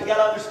talking about, you've got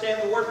to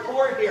understand the word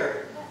poor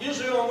here.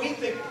 Usually when we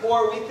think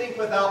poor, we think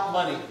without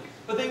money.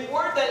 But the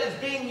word that is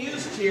being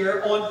used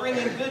here on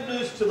bringing good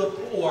news to the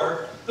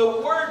poor, the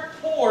word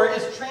poor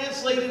is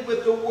translated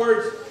with the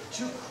words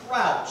to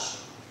crouch,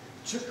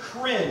 to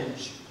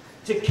cringe,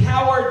 to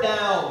cower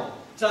down,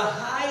 to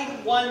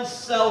hide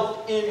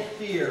oneself in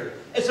fear.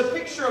 It's a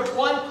picture of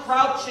one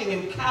crouching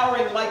and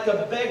cowering like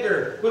a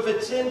beggar with a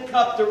tin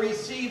cup to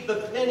receive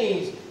the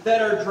pennies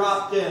that are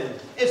dropped in.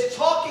 It's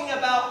talking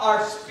about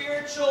our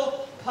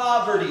spiritual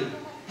poverty,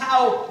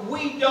 how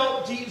we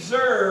don't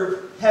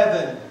deserve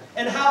heaven,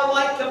 and how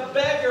like a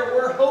beggar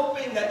we're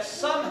hoping that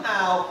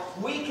somehow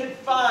we can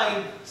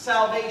find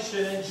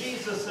salvation. And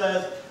Jesus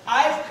says,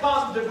 I've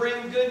come to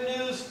bring good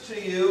news to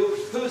you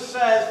who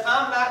says,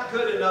 I'm not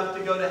good enough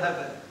to go to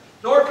heaven.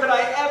 Nor could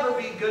I ever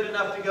be good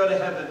enough to go to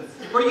heaven.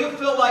 Where you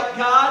feel like,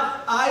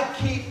 God, I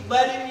keep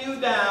letting you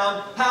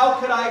down. How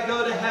could I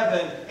go to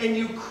heaven? And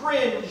you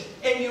cringe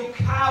and you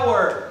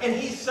cower. And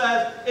he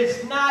says,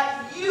 it's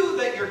not you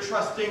that you're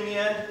trusting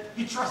in.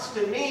 You trust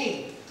in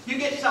me. You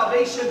get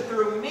salvation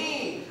through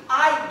me.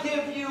 I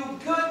give you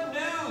good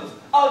news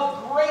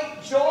of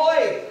great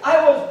joy.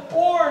 I was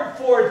born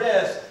for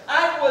this.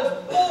 I was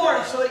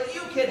born so that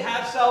you can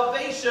have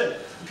salvation.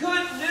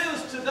 Good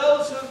news to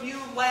those whom you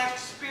lack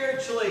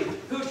spiritually,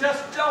 who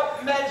just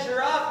don't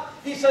measure up.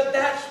 He said,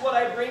 that's what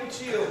I bring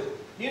to you.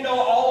 You know,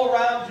 all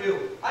around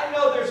you. I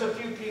know there's a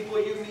few people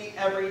you meet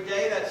every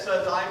day that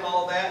says, I'm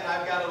all that and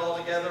I've got it all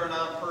together and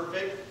I'm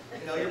perfect.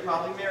 You know, you're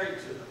probably married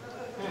to them.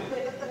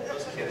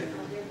 Just kidding.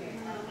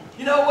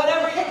 You know,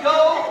 whenever you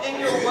go in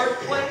your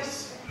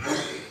workplace,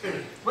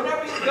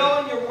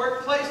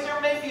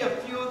 there may be a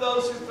few of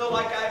those who feel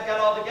like I've got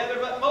it all together,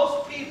 but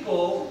most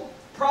people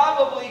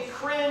probably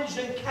cringe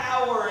and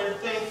cower and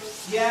think,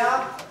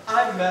 yeah,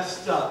 I'm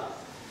messed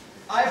up.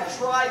 I've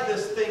tried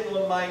this thing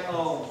on my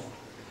own.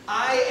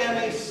 I am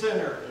a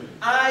sinner.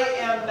 I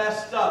am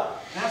messed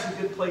up. And that's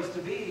a good place to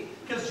be,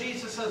 because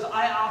Jesus says,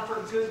 I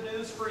offer good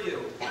news for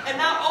you. And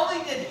not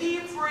only did he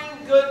bring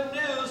good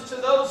news to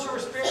those who are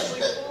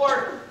spiritually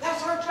poor,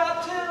 that's our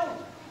job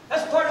too.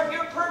 That's part of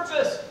your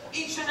purpose.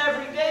 Each and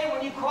every day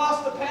when you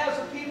cross the paths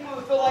of people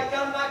who feel like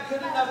I'm not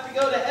good enough to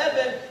go to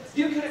heaven,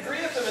 you can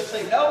agree with them and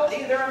say, no,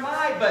 neither am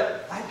I,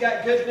 but I've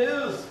got good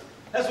news.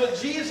 That's what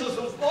Jesus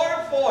was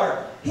born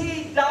for.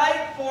 He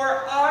died for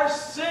our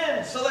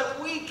sins so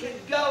that we can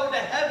go to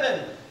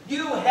heaven.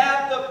 You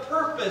have the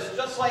purpose,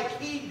 just like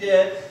he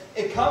did.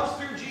 It comes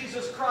through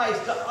Jesus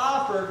Christ to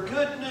offer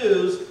good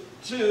news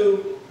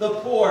to the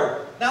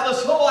poor. Now,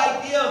 this whole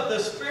idea of the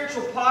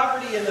spiritual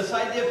poverty and this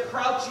idea of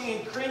crouching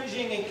and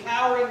cringing and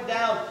cowering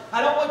down,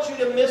 I don't want you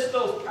to miss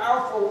those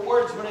powerful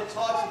words when it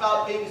talks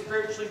about being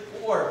spiritually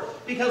poor.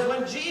 Because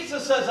when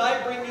Jesus says,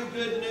 I bring you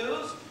good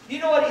news, you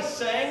know what he's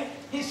saying?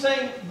 He's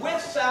saying, with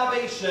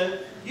salvation,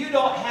 you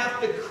don't have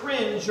to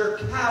cringe or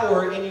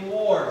cower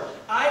anymore.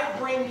 I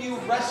bring you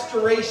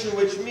restoration,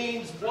 which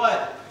means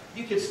what?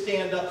 You can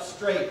stand up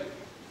straight.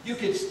 You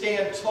can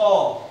stand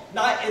tall.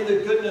 Not in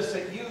the goodness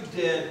that you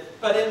did,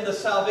 but in the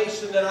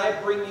salvation that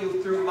I bring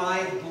you through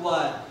my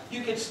blood.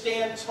 You can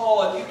stand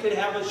tall and you can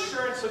have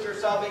assurance of your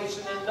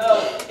salvation and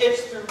know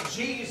it's through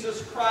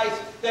Jesus Christ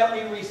that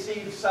we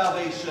receive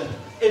salvation.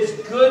 It's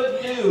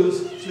good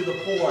news to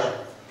the poor.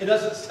 It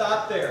doesn't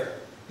stop there.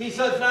 He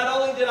says, not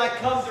only did I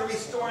come to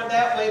restore in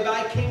that way, but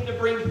I came to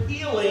bring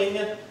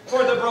healing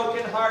for the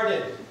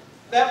brokenhearted.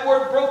 That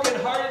word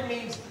brokenhearted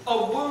means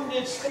a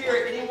wounded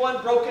spirit.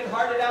 Anyone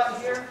brokenhearted out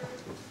here?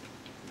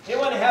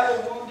 Anyone have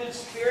a wounded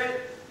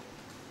spirit?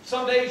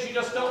 Some days you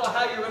just don't know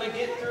how you're going to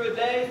get through a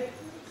day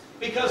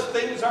because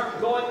things aren't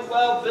going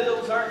well,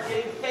 bills aren't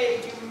getting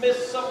paid, you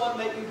miss someone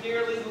that you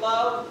dearly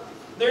love.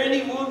 Are there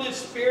any wounded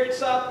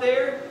spirits out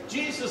there?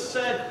 Jesus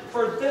said,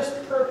 for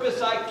this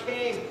purpose I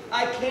came.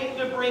 I came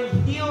to bring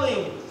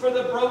healing for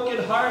the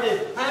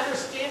brokenhearted. I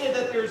understand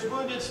that there's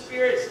wounded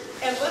spirits.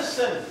 And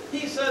listen,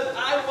 he said,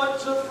 I want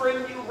to bring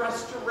you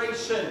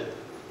restoration.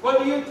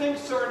 Whether you think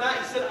so or not,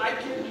 he said, I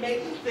can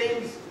make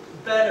things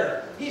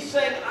better. He's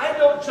saying, I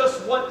don't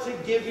just want to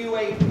give you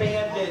a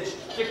bandage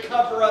to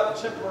cover up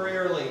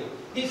temporarily.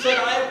 He said,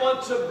 I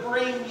want to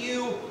bring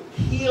you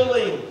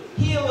healing.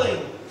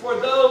 Healing for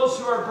those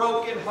who are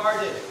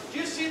brokenhearted. Do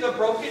you see the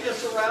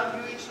brokenness around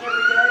you each and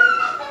every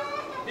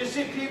day? Do you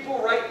see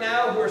people right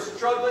now who are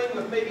struggling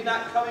with maybe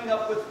not coming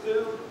up with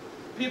food?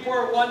 People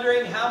are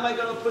wondering, how am I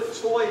going to put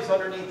toys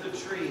underneath the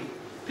tree?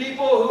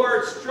 People who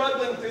are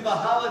struggling through the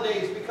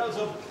holidays because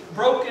of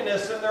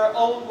brokenness in their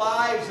own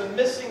lives and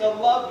missing a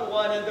loved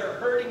one, and they're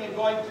hurting and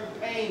going through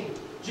pain.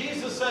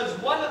 Jesus says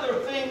one of the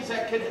things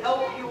that can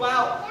help you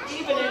out,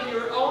 even in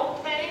your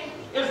own pain,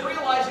 is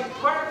realizing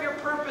part of your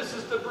purpose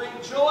is to bring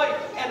joy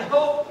and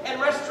hope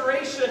and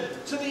restoration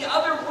to the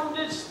other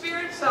wounded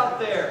spirits out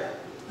there.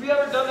 Have you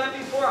ever done that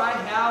before? I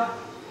have.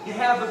 You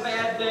have a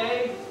bad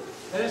day,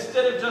 and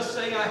instead of just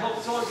saying, I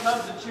hope someone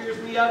comes and cheers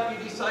me up,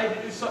 you decide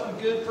to do something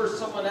good for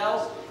someone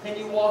else, and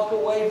you walk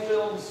away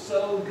feeling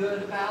so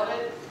good about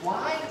it.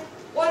 Why?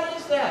 Why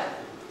is that?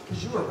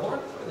 Because you were born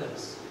for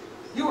this.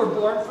 You were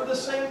born for the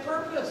same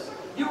purpose.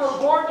 You were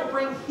born to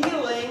bring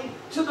healing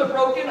to the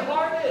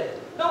brokenhearted.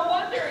 No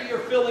wonder you're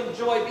feeling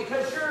joy,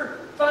 because you're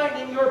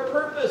finding your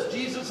purpose.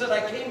 Jesus said,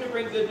 I came to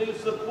bring good news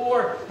to the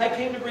poor. I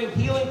came to bring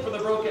healing for the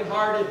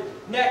brokenhearted.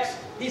 Next,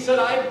 he said,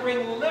 I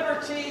bring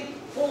liberty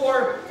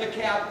for the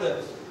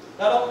captives.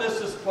 Now don't miss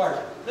this part.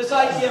 This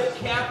idea of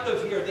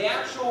captive here, the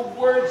actual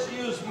words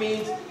used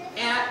means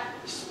at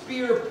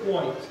spear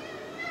point.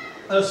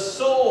 A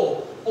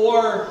soul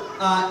or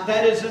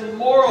that is in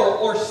moral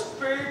or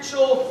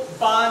spiritual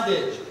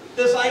bondage.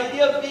 This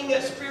idea of being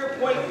at spear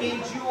point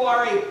means you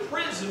are a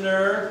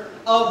prisoner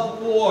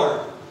of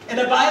war. And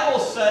the Bible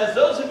says,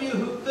 those of you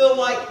who feel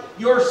like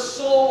your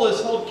soul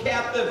is held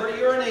captive or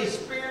you're in a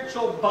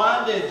spiritual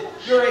bondage,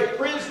 you're a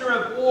prisoner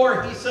of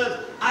war, he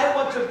says, I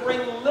want to bring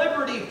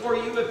liberty for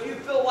you if you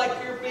feel like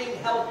you're being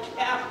held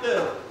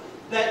captive.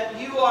 That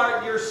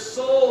your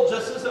soul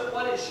just isn't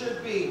what it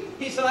should be.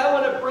 He said, I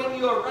want to bring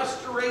you a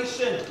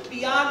restoration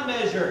beyond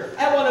measure.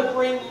 I want to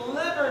bring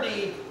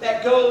liberty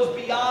that goes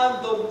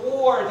beyond the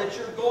war that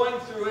you're going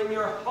through in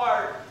your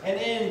heart and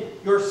in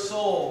your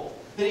soul.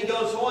 Then he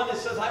goes on and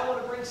says, I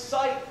want to bring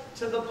sight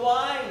to the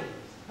blind.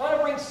 I want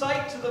to bring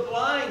sight to the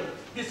blind.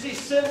 You see,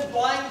 sin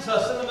blinds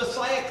us, and the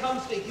Messiah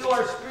comes to heal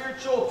our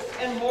spiritual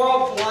and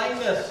moral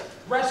blindness.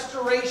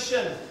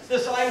 Restoration,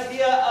 this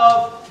idea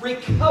of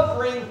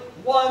recovering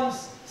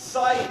one's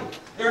sight.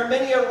 There are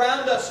many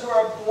around us who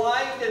are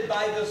blinded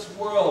by this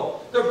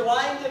world. They're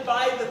blinded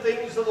by the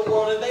things of the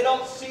world, and they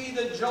don't see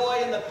the joy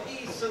and the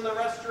peace and the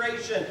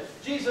restoration.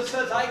 Jesus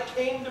says, I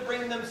came to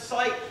bring them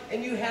sight,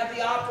 and you have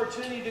the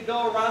opportunity to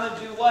go around and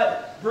do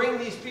what? Bring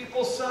these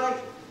people sight.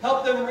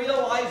 Help them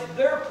realize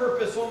their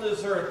purpose on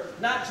this earth,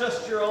 not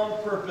just your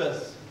own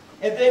purpose.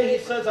 And then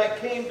he says, I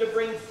came to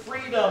bring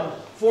freedom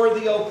for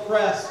the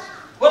oppressed.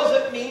 What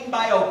does it mean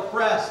by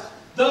oppressed?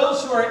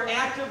 Those who are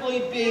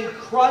actively being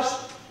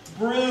crushed,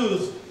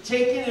 bruised,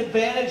 taken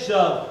advantage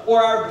of,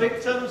 or are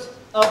victims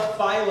of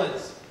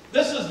violence.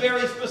 This is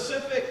very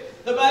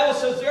specific. The Bible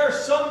says there are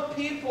some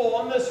people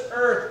on this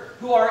earth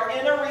who are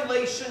in a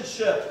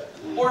relationship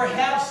or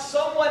have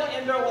someone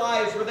in their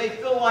lives where they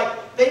feel like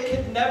they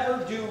could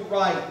never do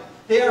right.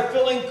 They are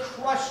feeling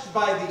crushed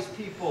by these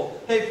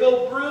people. They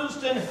feel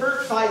bruised and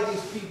hurt by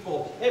these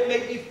people. It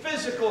may be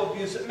physical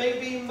abuse. It may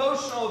be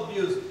emotional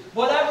abuse.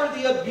 Whatever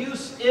the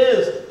abuse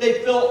is,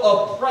 they feel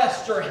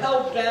oppressed or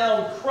held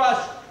down,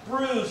 crushed,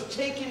 bruised,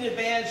 taken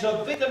advantage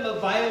of, victim of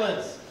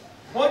violence.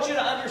 I want you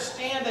to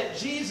understand that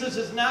Jesus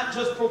is not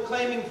just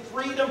proclaiming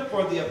freedom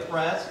for the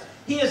oppressed.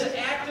 He is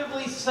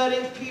actively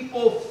setting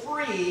people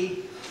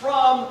free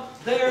from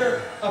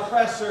their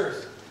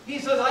oppressors. He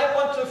says, I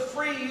want to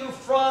free you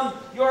from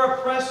your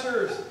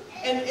oppressors.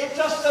 And it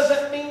just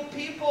doesn't mean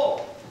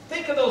people.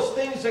 Think of those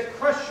things that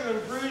crush you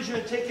and bruise you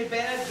and take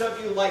advantage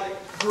of you, like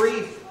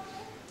grief.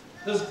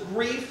 Does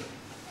grief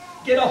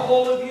get a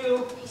hold of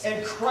you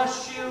and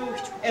crush you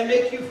and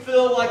make you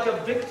feel like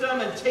a victim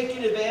and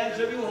taking advantage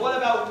of you? What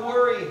about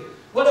worry?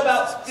 What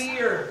about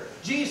fear?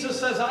 Jesus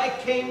says, I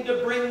came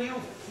to bring you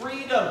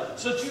freedom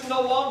so that you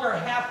no longer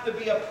have to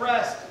be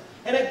oppressed.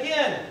 And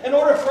again, in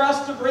order for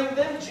us to bring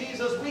them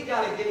Jesus, we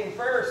got to get him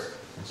first.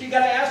 So you got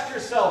to ask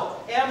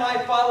yourself, am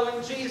I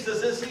following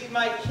Jesus? Is he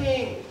my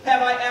king?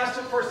 Have I asked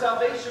him for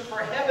salvation, for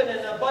heaven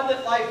and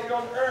abundant life here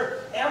on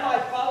earth? Am I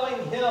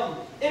following him?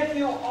 If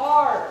you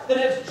are, then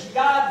as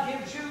God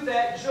gives you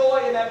that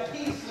joy and that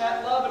peace and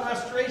that love and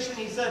restoration,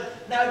 he said,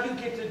 now you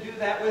get to do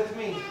that with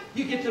me.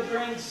 You get to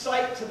bring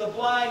sight to the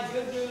blind,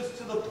 good news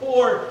to the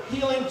poor,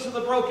 healing to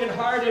the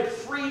brokenhearted,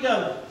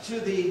 freedom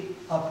to the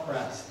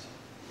oppressed.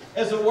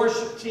 As the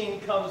worship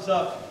team comes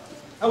up,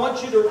 I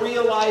want you to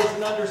realize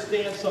and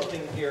understand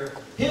something here.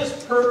 His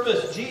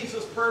purpose,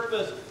 Jesus'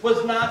 purpose,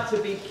 was not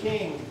to be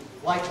king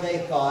like they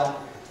thought.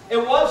 It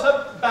wasn't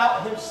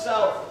about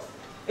himself.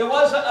 It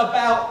wasn't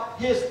about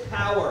his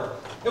power.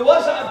 It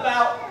wasn't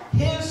about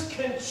his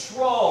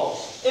control.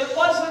 It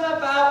wasn't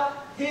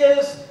about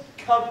his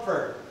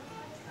comfort.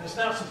 It's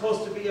not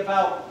supposed to be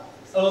about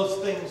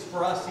those things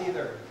for us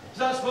either. It's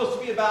not supposed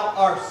to be about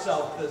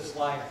ourself this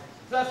life.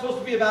 It's not supposed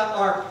to be about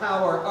our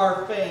power,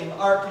 our fame,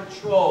 our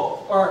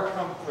control, or our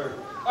comfort.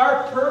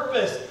 Our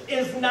purpose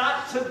is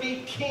not to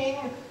be king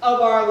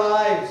of our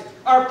lives.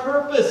 Our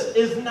purpose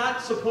is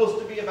not supposed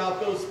to be about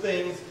those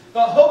things.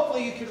 But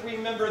hopefully you can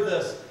remember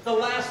this. The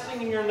last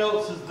thing in your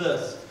notes is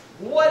this.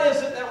 What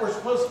is it that we're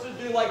supposed to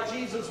do like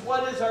Jesus?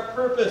 What is our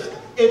purpose?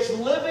 It's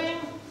living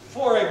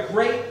for a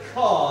great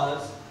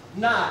cause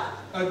not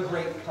a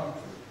great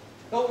comfort.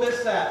 Don't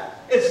miss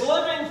that. It's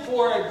living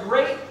for a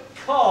great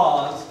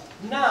cause,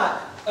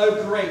 not a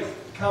great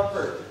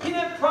comfort. He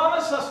didn't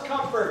promise us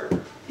comfort.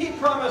 He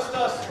promised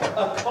us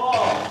a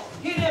cause.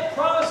 He didn't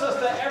promise us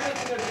that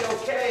everything would be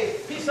okay.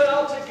 He said,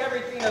 I'll take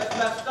everything that's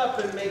messed up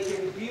and make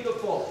it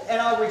beautiful.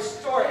 And I'll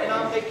restore it and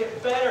I'll make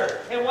it better.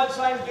 And once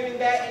I'm doing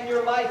that in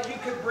your life, you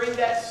could bring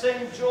that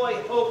same joy,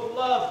 hope,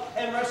 love,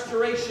 and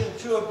restoration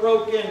to a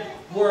broken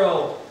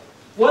world.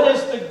 What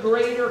is the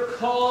greater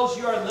cause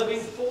you are living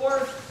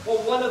for? Well,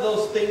 one of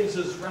those things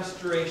is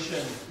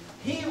restoration.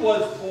 He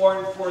was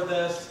born for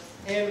this,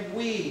 and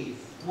we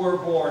were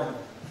born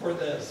for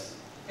this.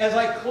 As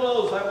I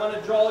close, I want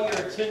to draw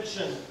your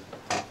attention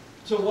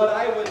to what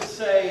I would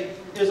say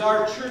is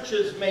our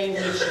church's main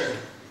mission.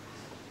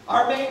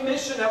 Our main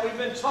mission that we've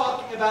been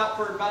talking about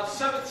for about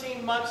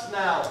 17 months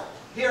now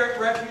here at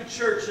Refuge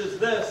Church is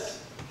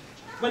this.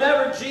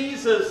 Whenever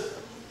Jesus,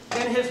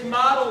 in his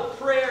model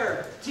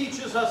prayer,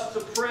 teaches us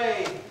to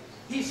pray,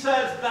 he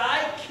says,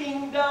 Thy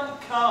kingdom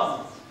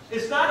come.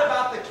 It's not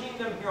about the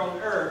kingdom here on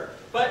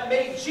earth, but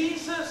may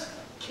Jesus'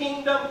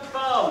 kingdom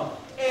come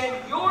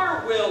and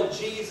your will,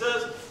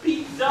 Jesus,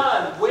 be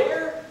done.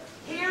 Where?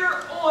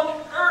 Here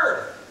on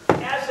earth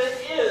as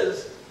it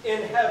is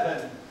in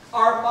heaven.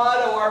 Our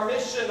motto, our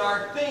mission,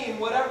 our theme,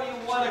 whatever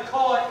you want to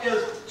call it,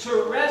 is to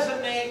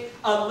resonate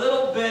a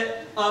little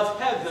bit of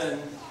heaven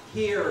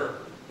here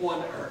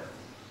on earth.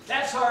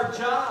 That's our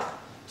job,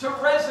 to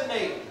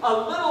resonate a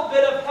little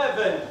bit of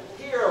heaven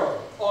here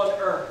on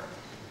earth.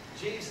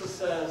 Jesus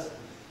says,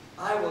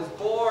 I was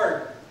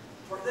born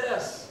for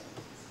this.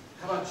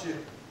 How about you?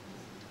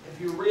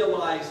 If you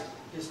realize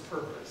his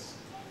purpose,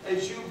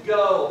 as you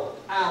go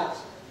out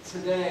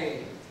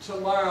today,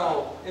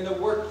 tomorrow, in the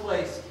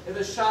workplace, in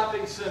the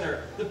shopping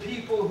center, the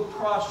people who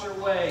cross your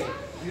way,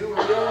 you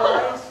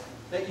realize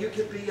that you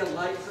could be a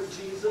light for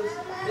Jesus,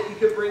 that you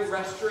could bring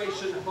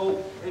restoration,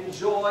 hope, and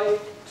joy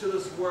to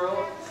this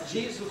world.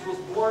 Jesus was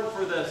born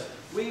for this.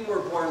 We were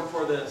born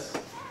for this.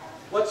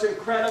 What's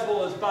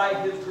incredible is by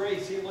his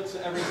grace, he looks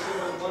at every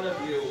single one of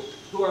you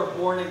who are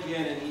born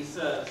again, and he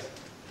says,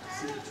 I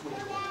see the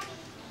twinkle.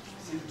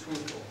 I see the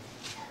twinkle.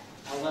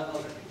 I'll let other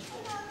people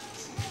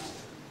see it.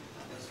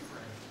 Let's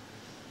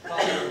pray.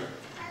 Father,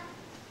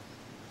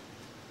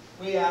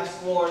 we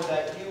ask, Lord,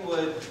 that you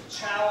would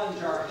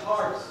challenge our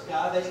hearts,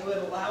 God, that you would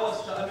allow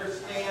us to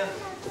understand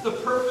the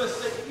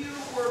purpose that you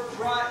were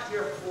brought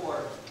here for.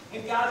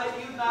 And God, that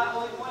you not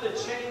only want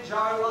to change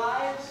our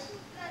lives,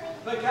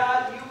 but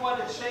God, you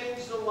want to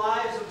change the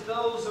lives of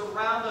those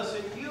around us.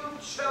 And you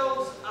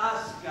chose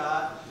us,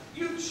 God.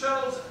 You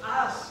chose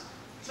us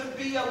to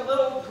be a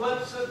little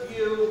glimpse of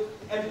you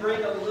and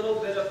bring a little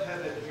bit of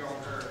heaven here on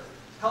earth.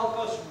 Help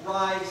us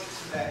rise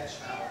to that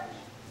challenge.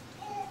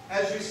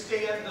 As you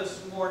stand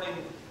this morning,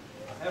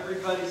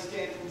 everybody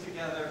standing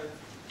together,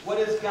 what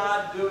is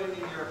God doing in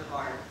your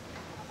heart?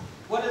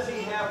 What does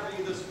he have for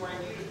you this morning?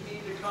 You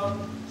need to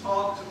come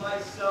talk to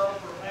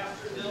myself or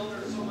Pastor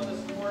Dylan or someone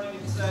this morning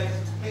and say,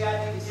 hey,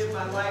 I need to give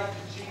my life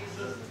to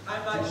Jesus.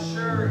 I'm not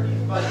sure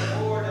he's my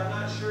Lord. I'm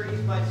not sure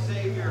he's my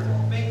Savior.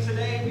 May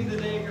today be the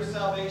day of your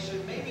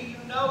salvation. Maybe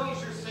you know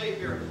he's your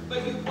Savior,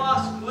 but you've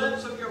lost a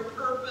glimpse of your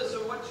purpose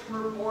and what you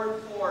were born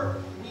for.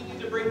 You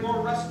need to bring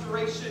more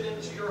restoration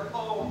into your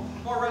home,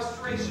 more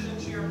restoration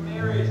into your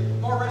marriage,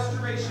 more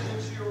restoration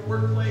into your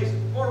workplace,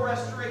 more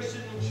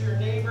restoration into your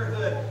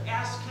neighborhood.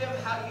 Ask him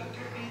how you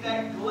can be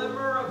that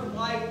glimmer of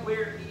light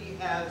where he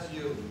has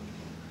you.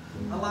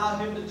 Allow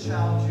him to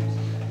challenge you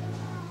today.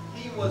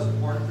 He was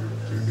born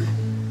for this.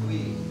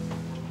 We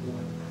were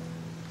born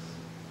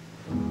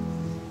for this.